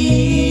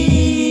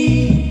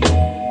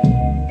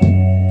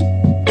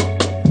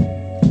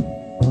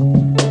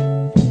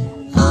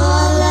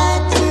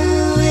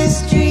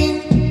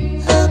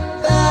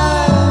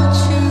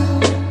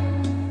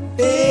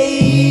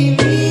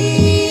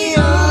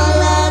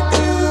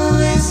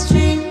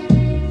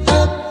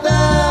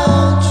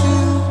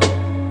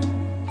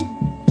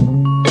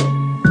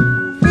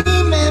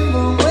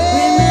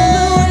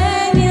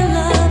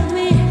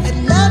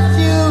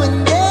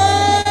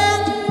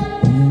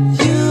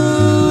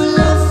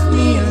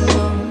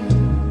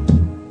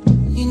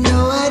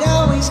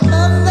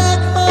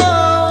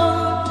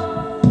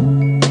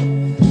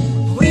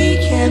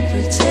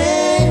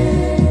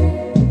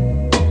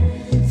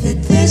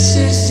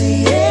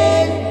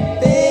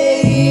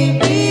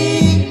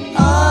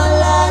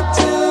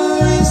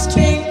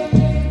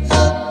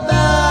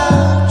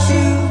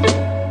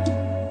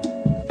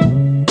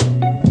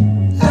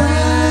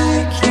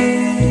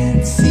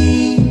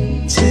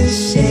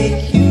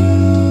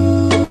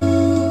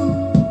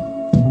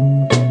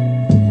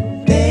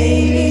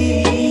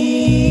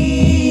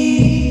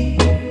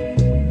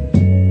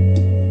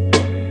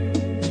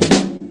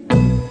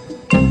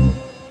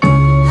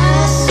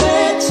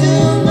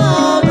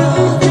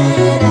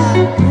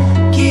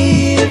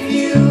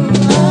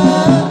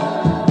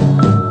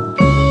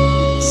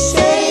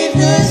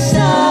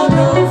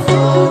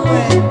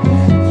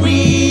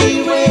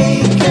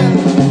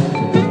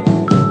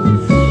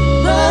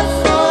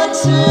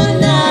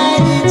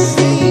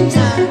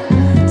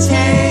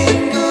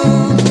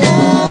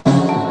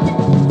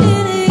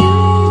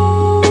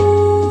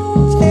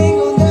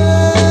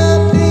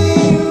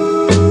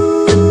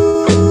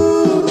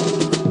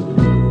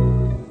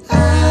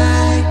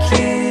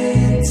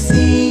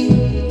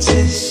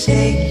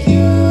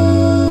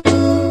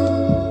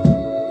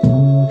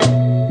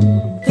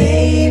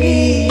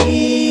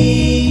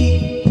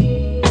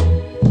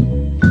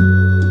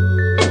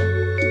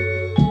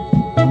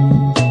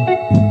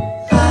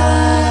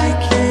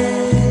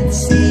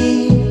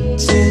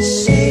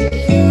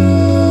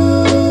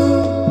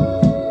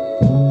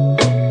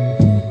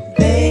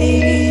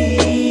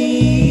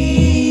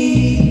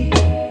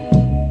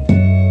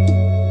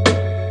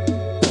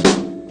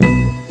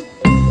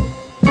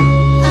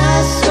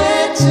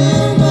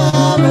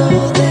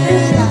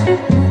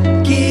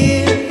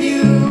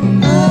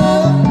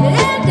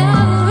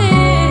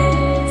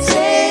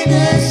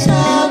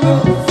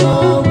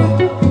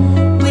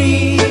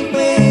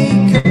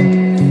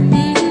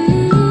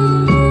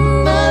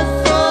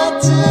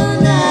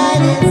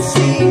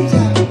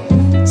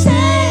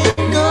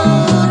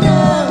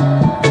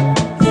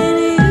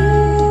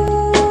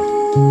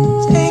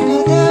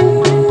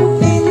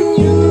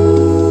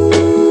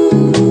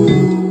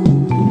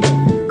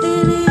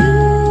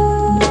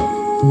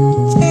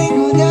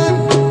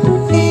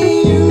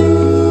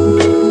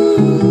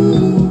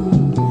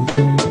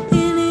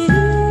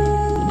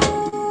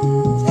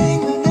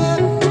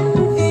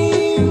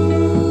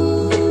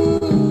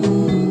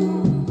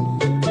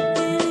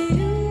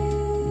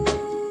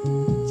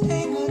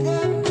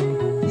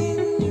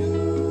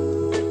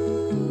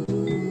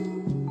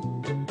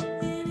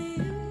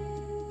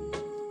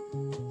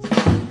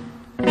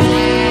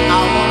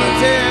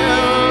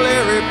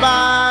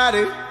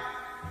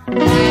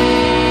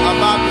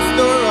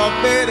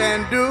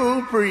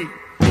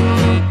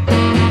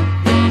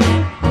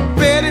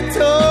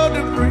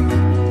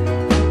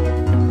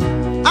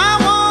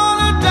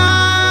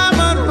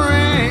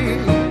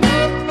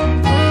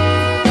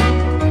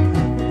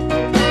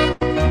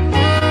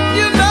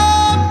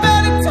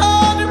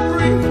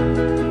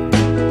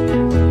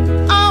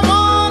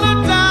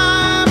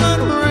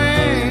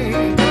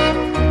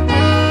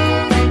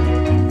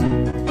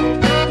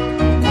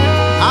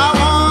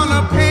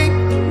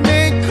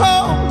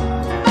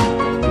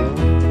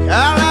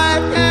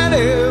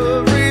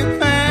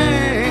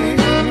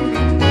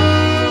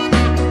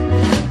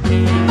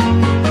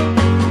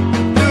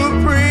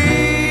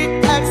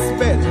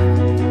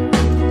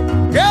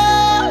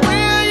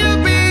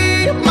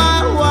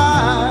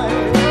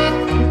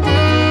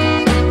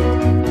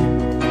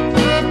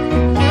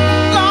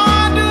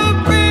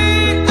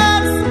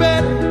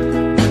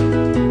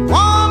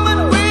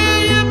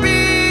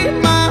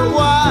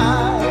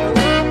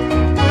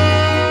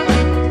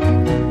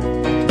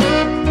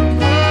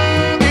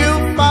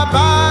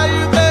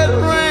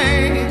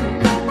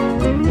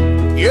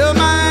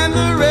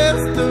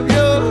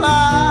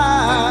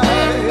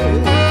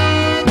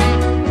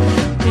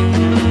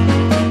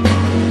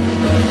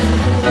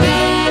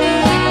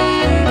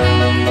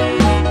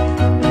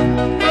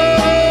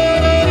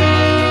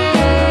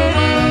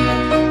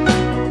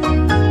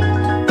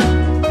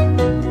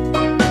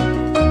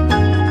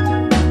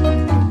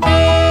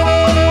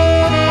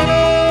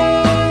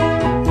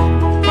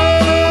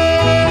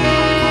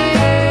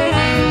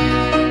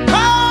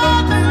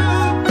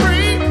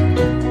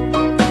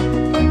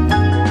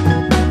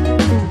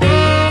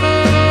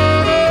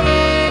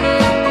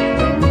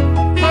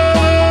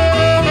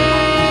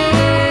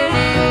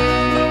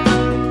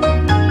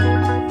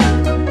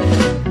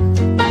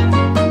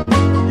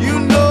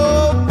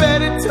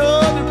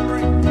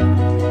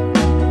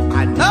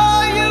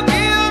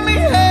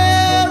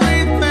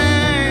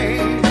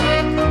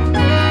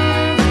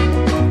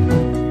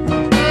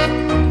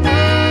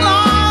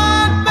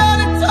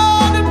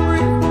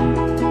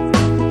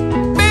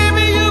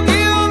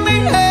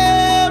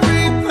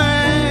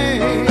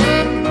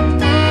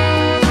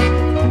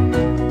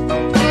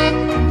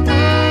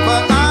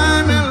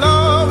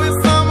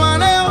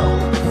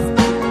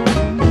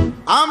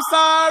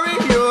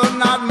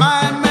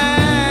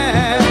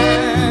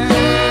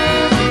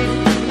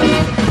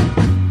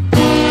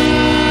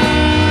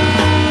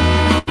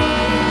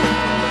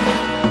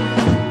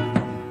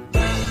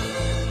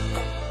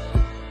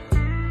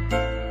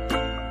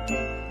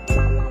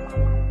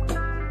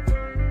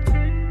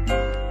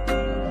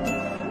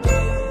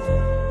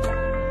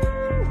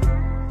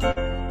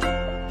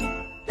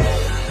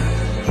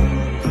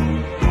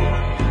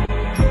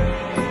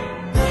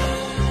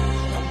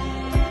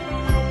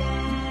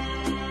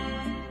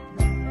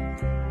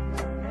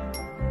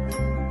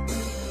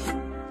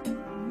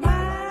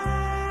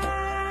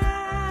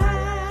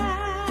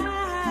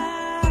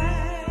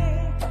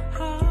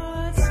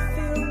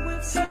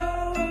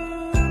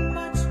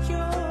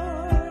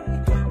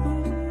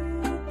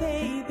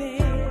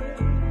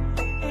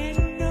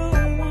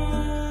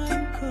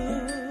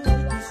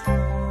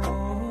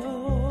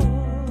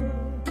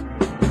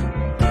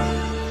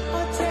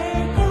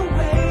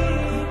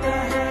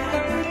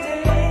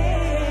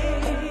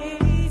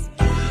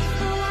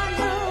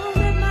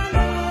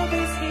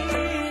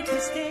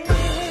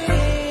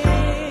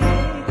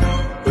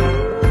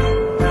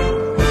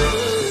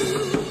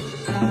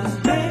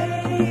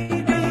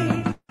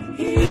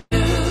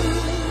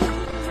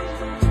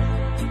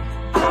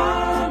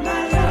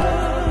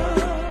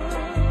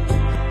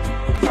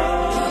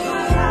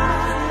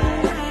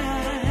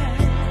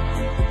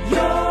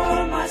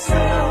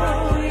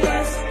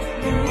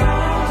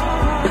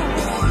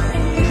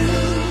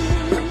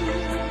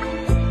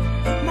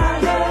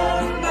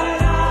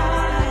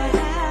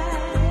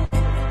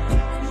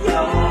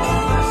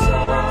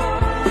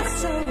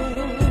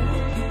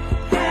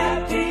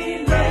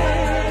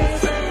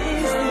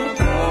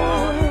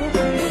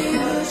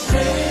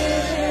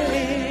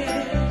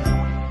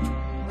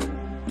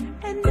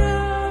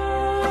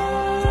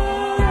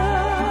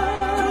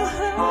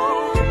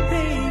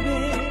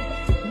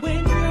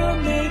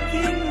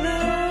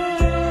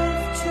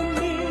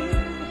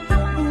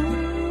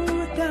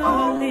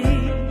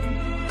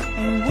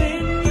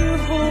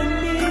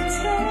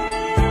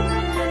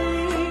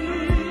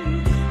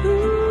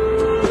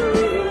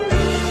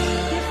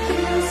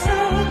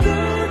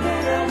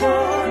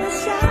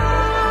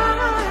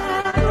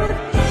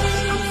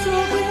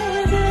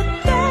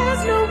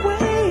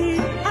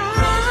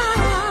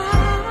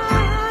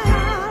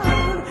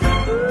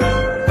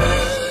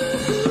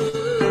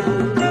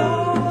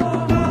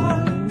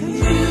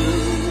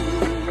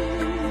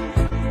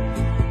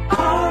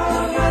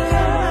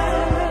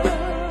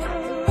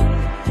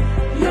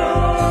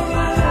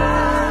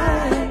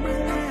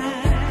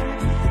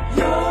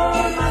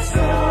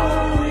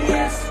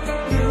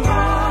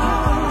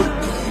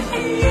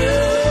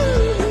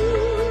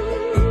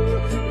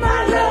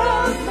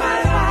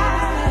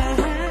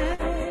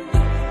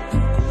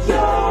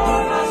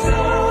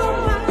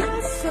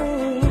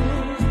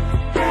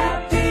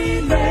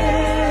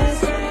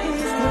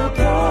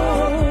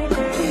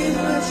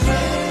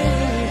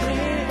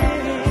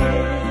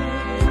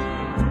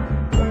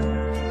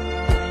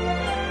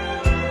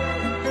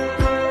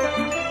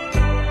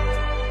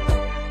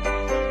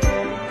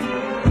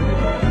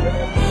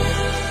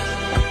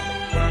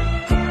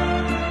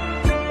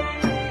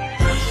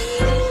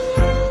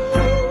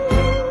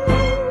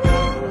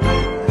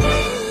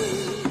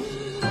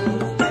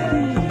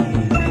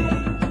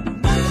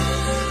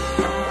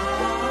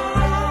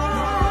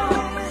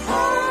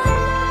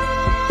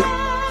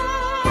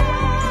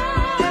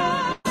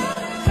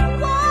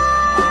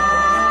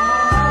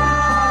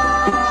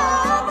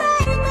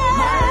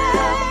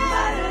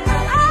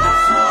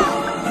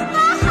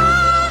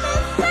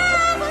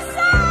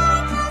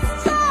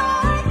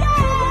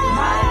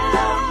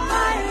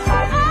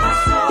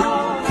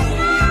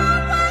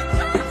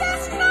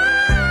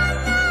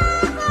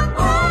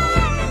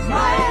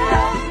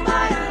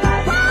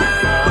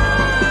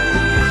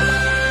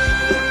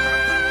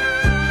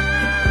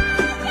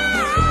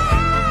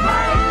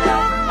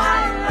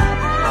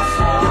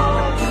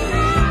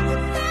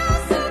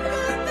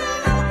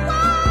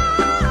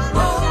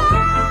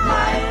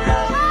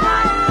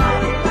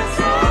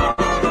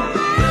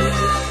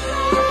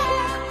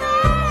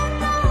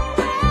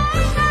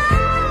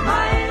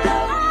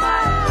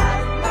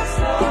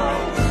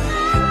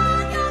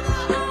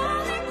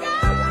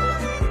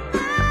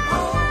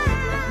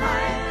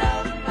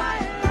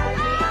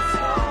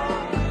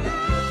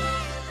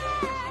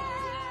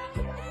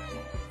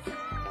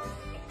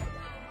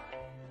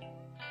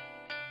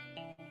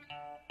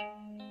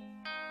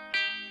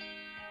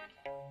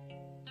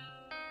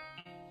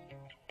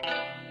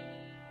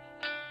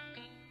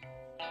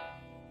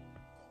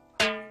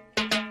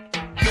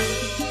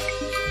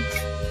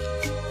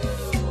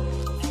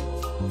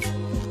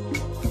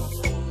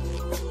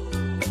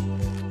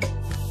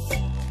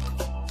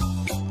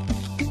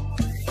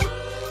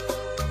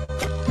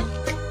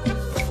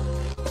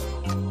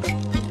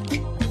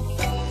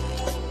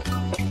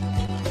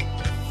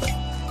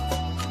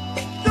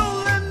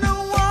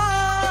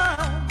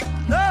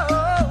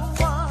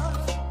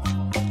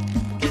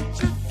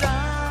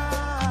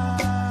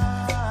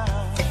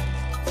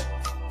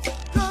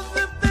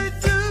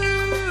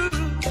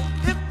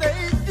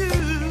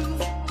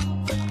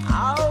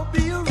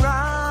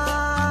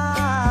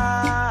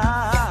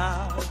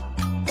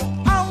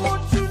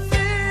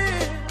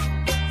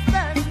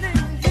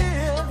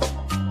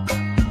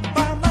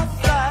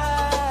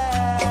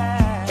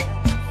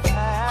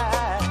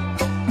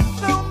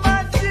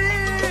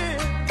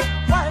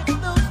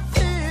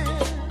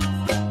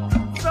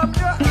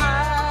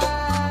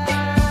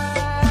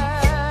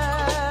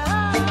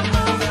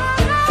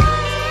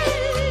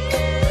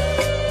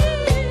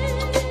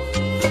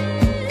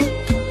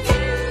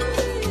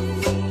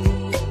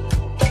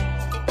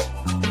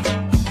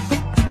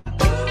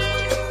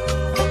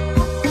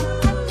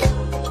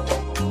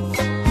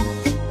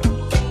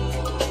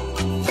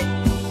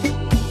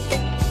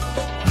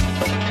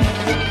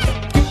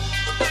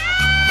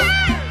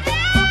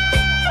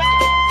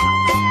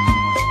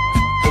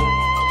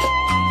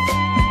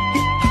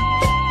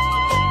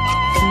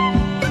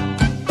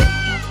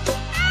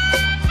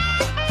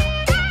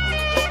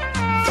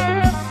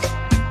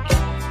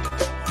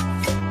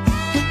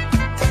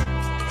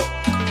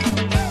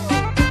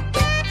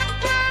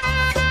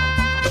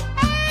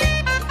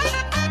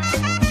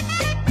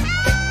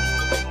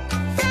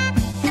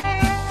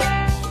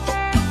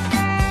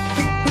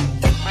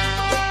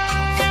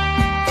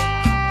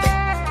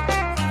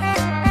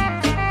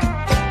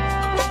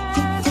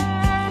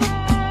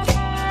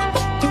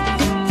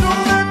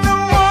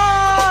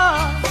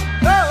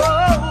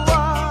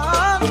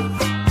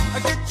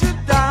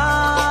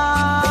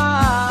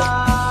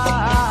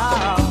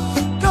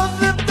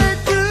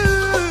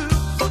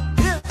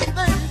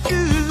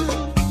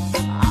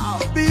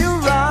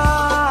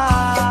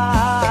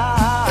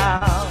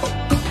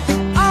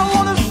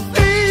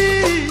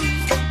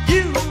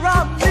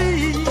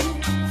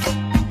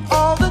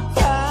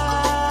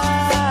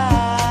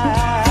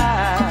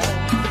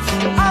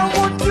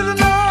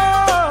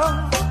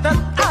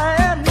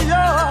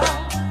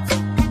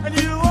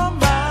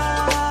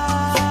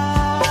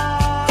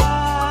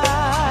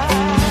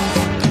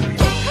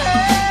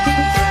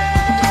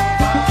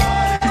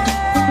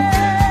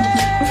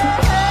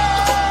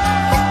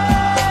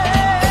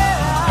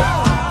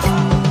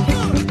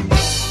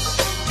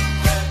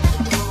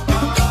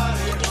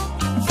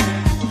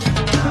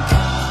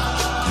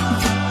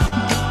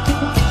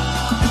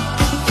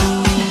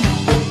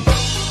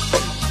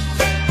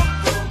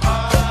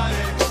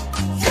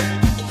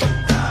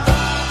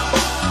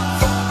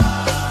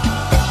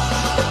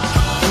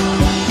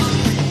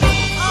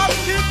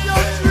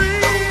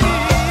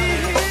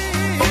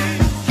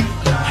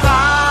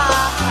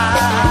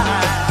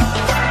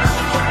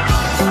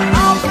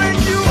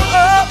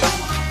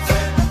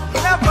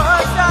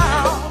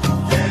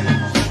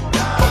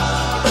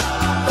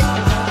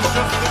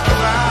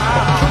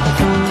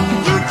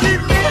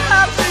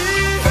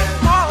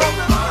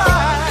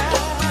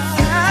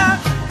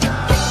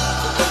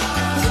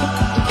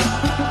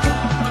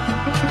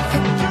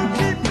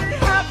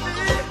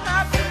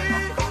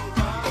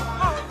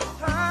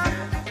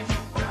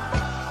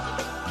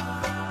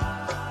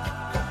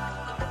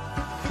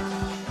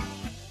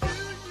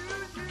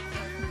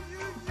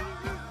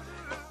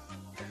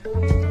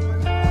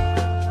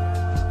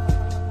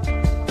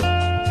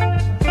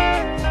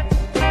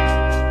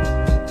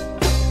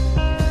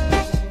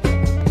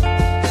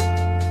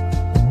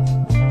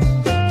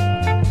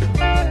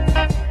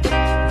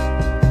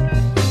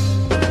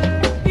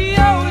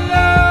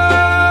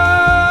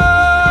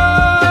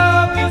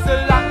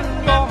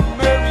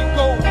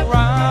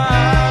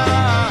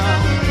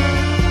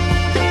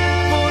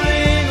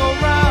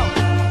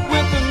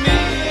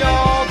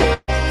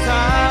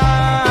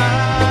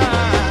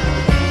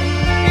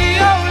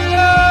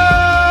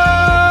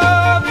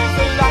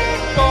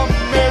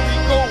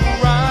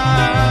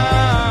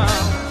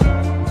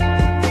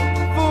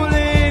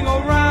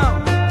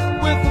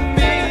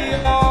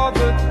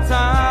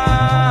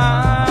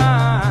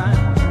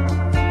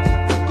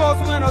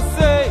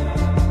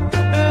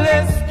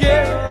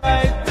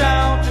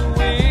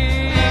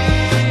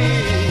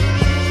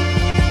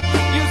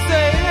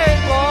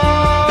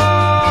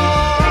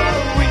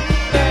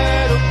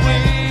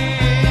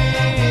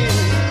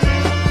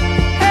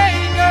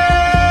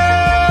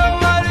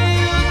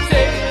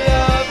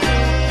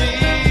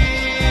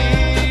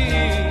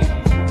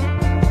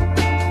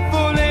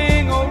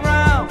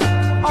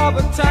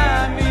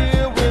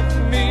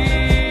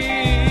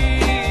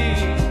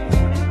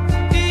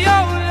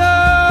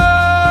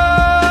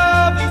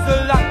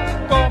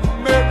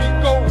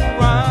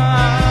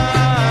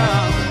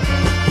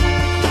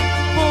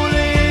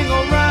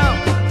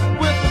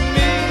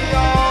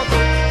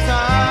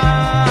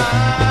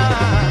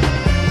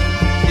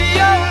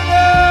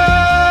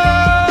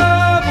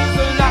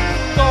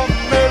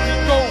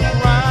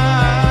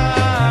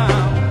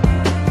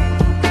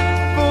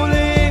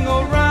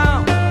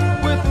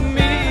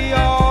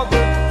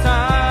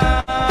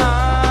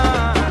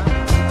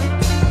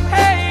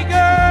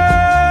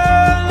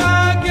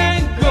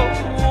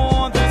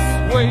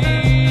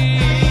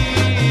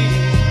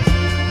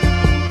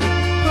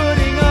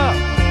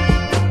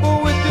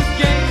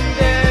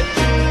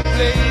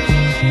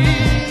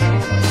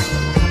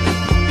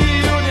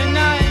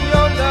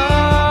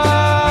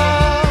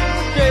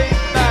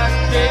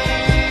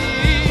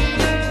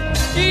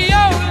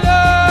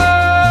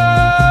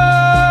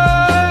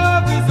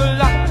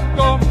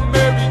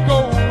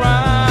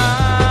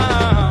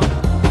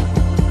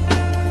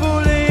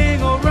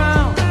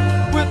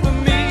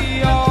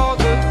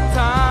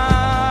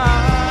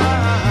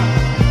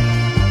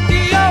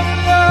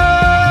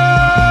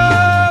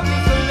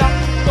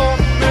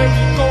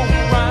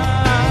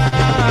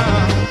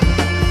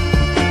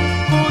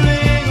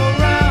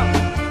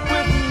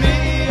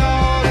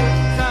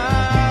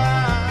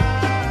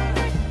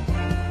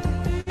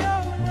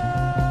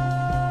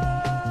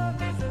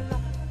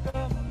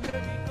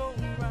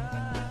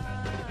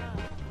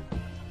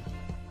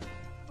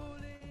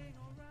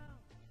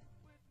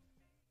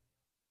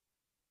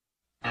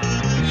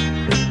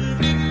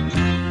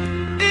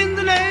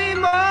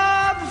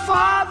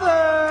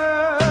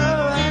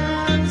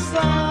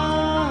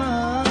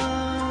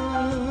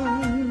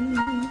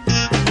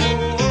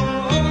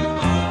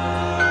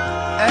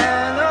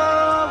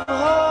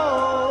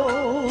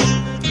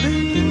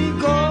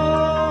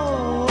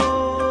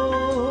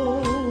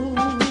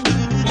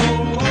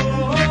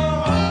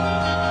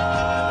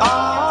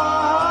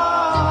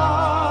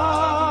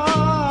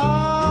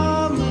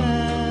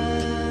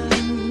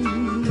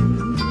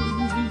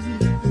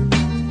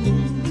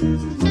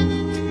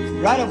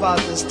 right about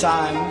this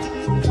time,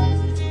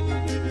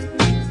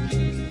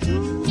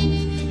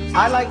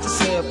 I like to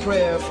say a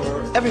prayer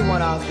for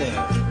everyone out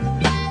there.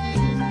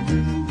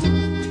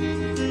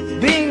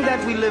 Being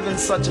that we live in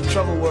such a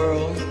troubled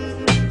world,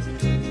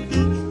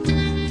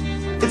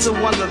 it's a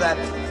wonder that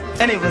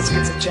any of us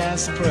gets a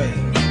chance to pray.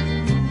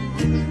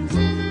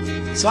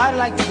 So I'd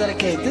like to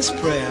dedicate this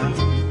prayer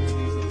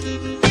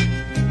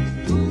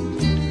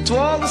to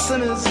all the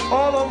sinners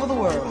all over the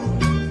world.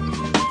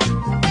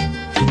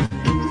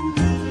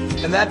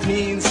 And that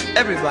means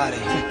everybody.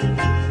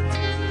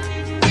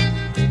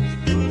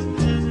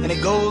 And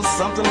it goes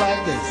something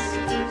like this.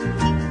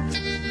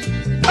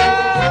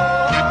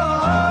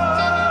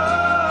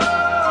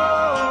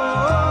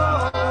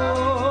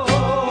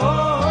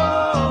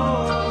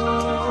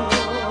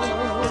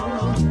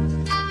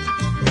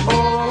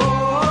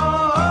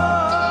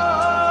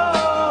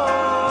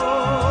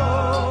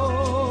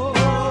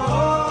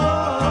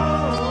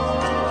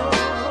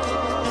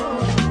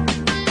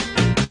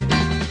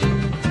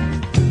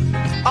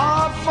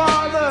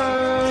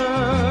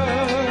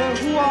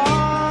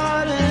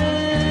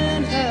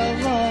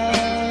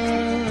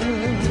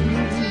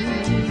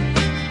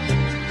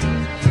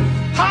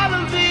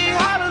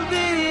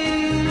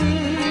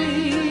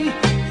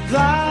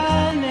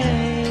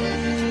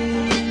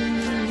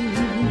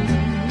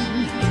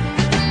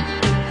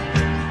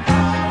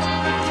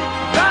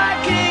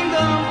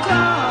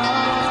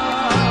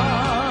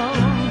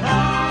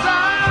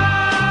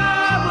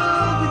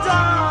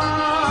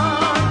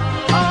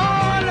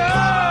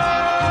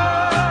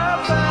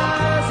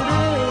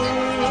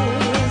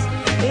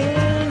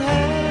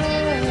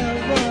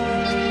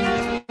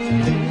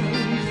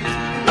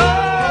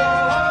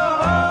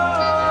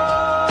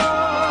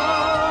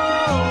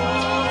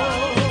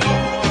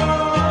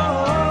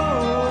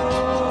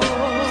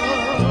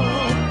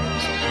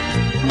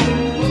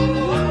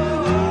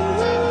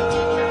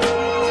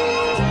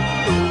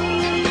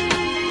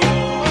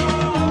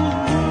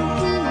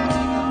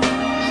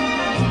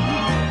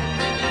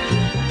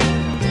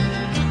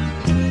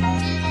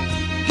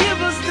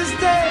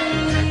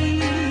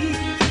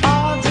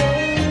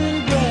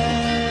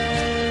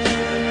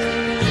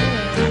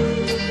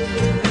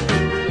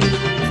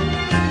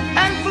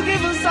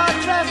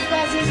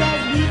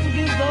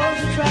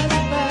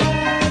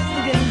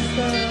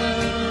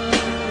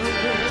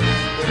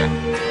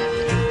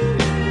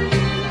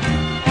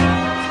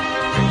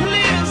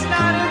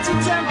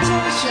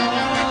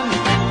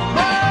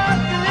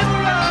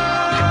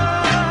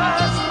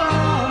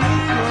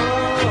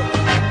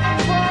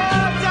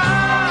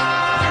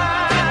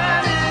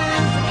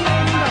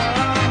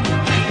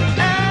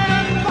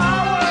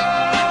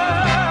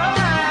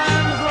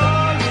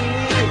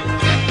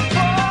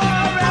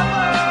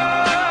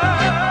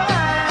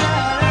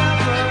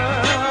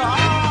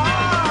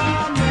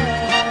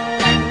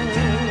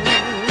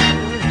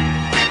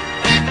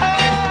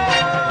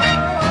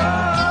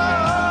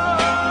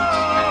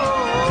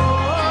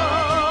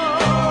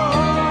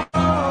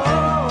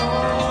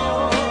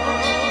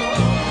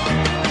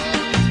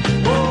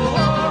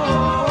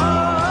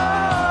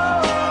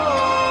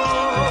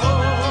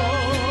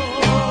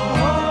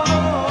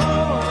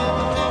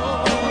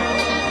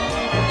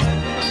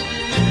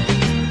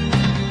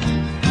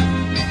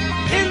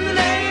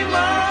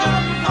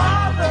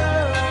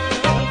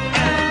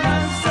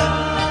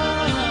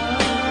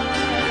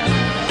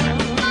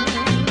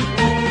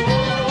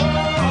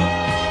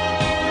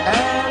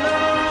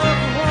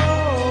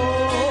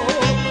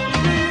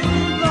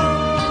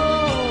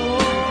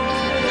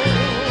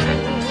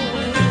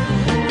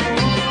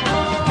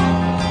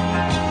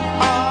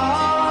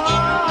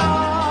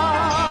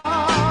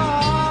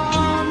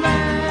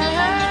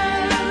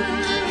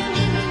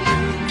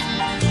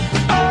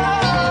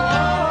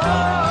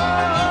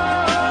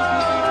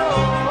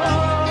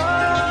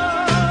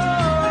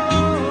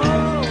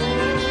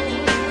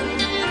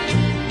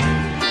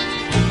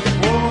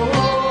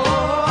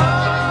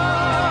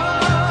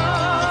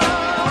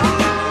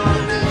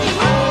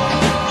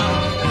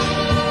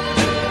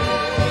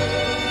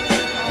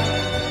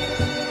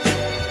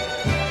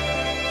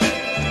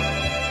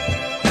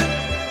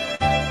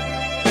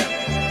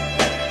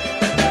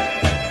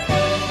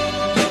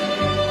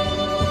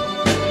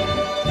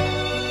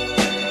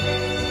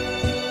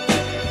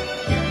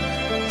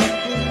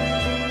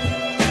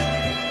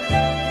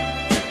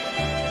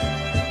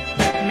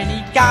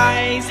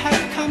 Guys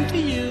have come to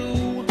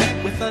you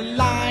with a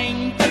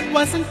line that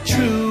wasn't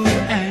true,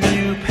 and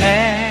you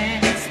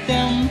passed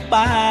them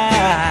by.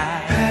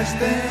 Pass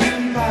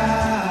them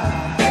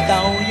by.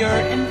 Though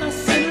you're in the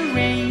city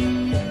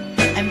rain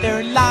and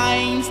their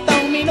lines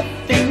don't mean a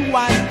thing,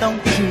 why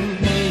don't you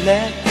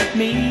let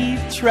me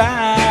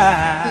try?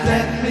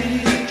 Let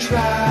me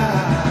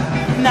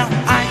try. Now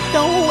I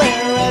don't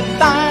wear a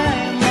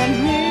diamond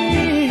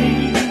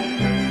ring,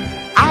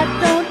 I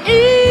don't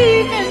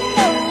even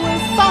know a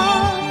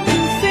song to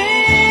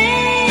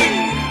sing.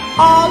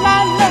 All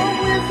I know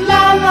is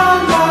la la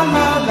la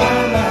la la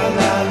la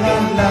la la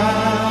la.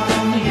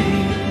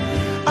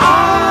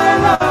 I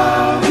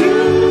love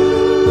you.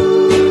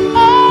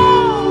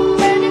 Oh,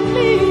 baby, please.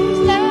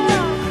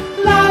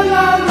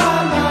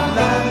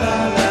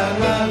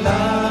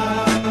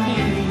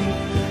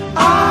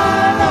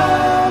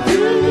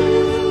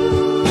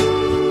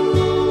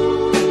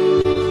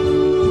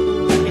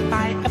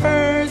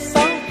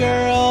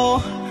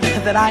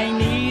 that I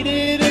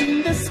needed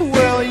in this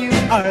world. You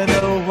are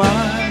the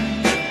one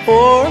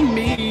for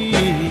me.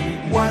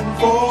 One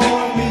for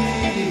me.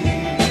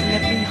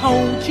 Let me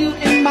hold you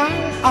in my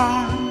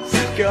arms,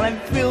 girl, and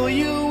fill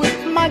you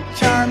with my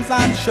charms.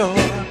 I'm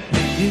sure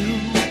you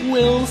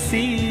will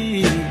see.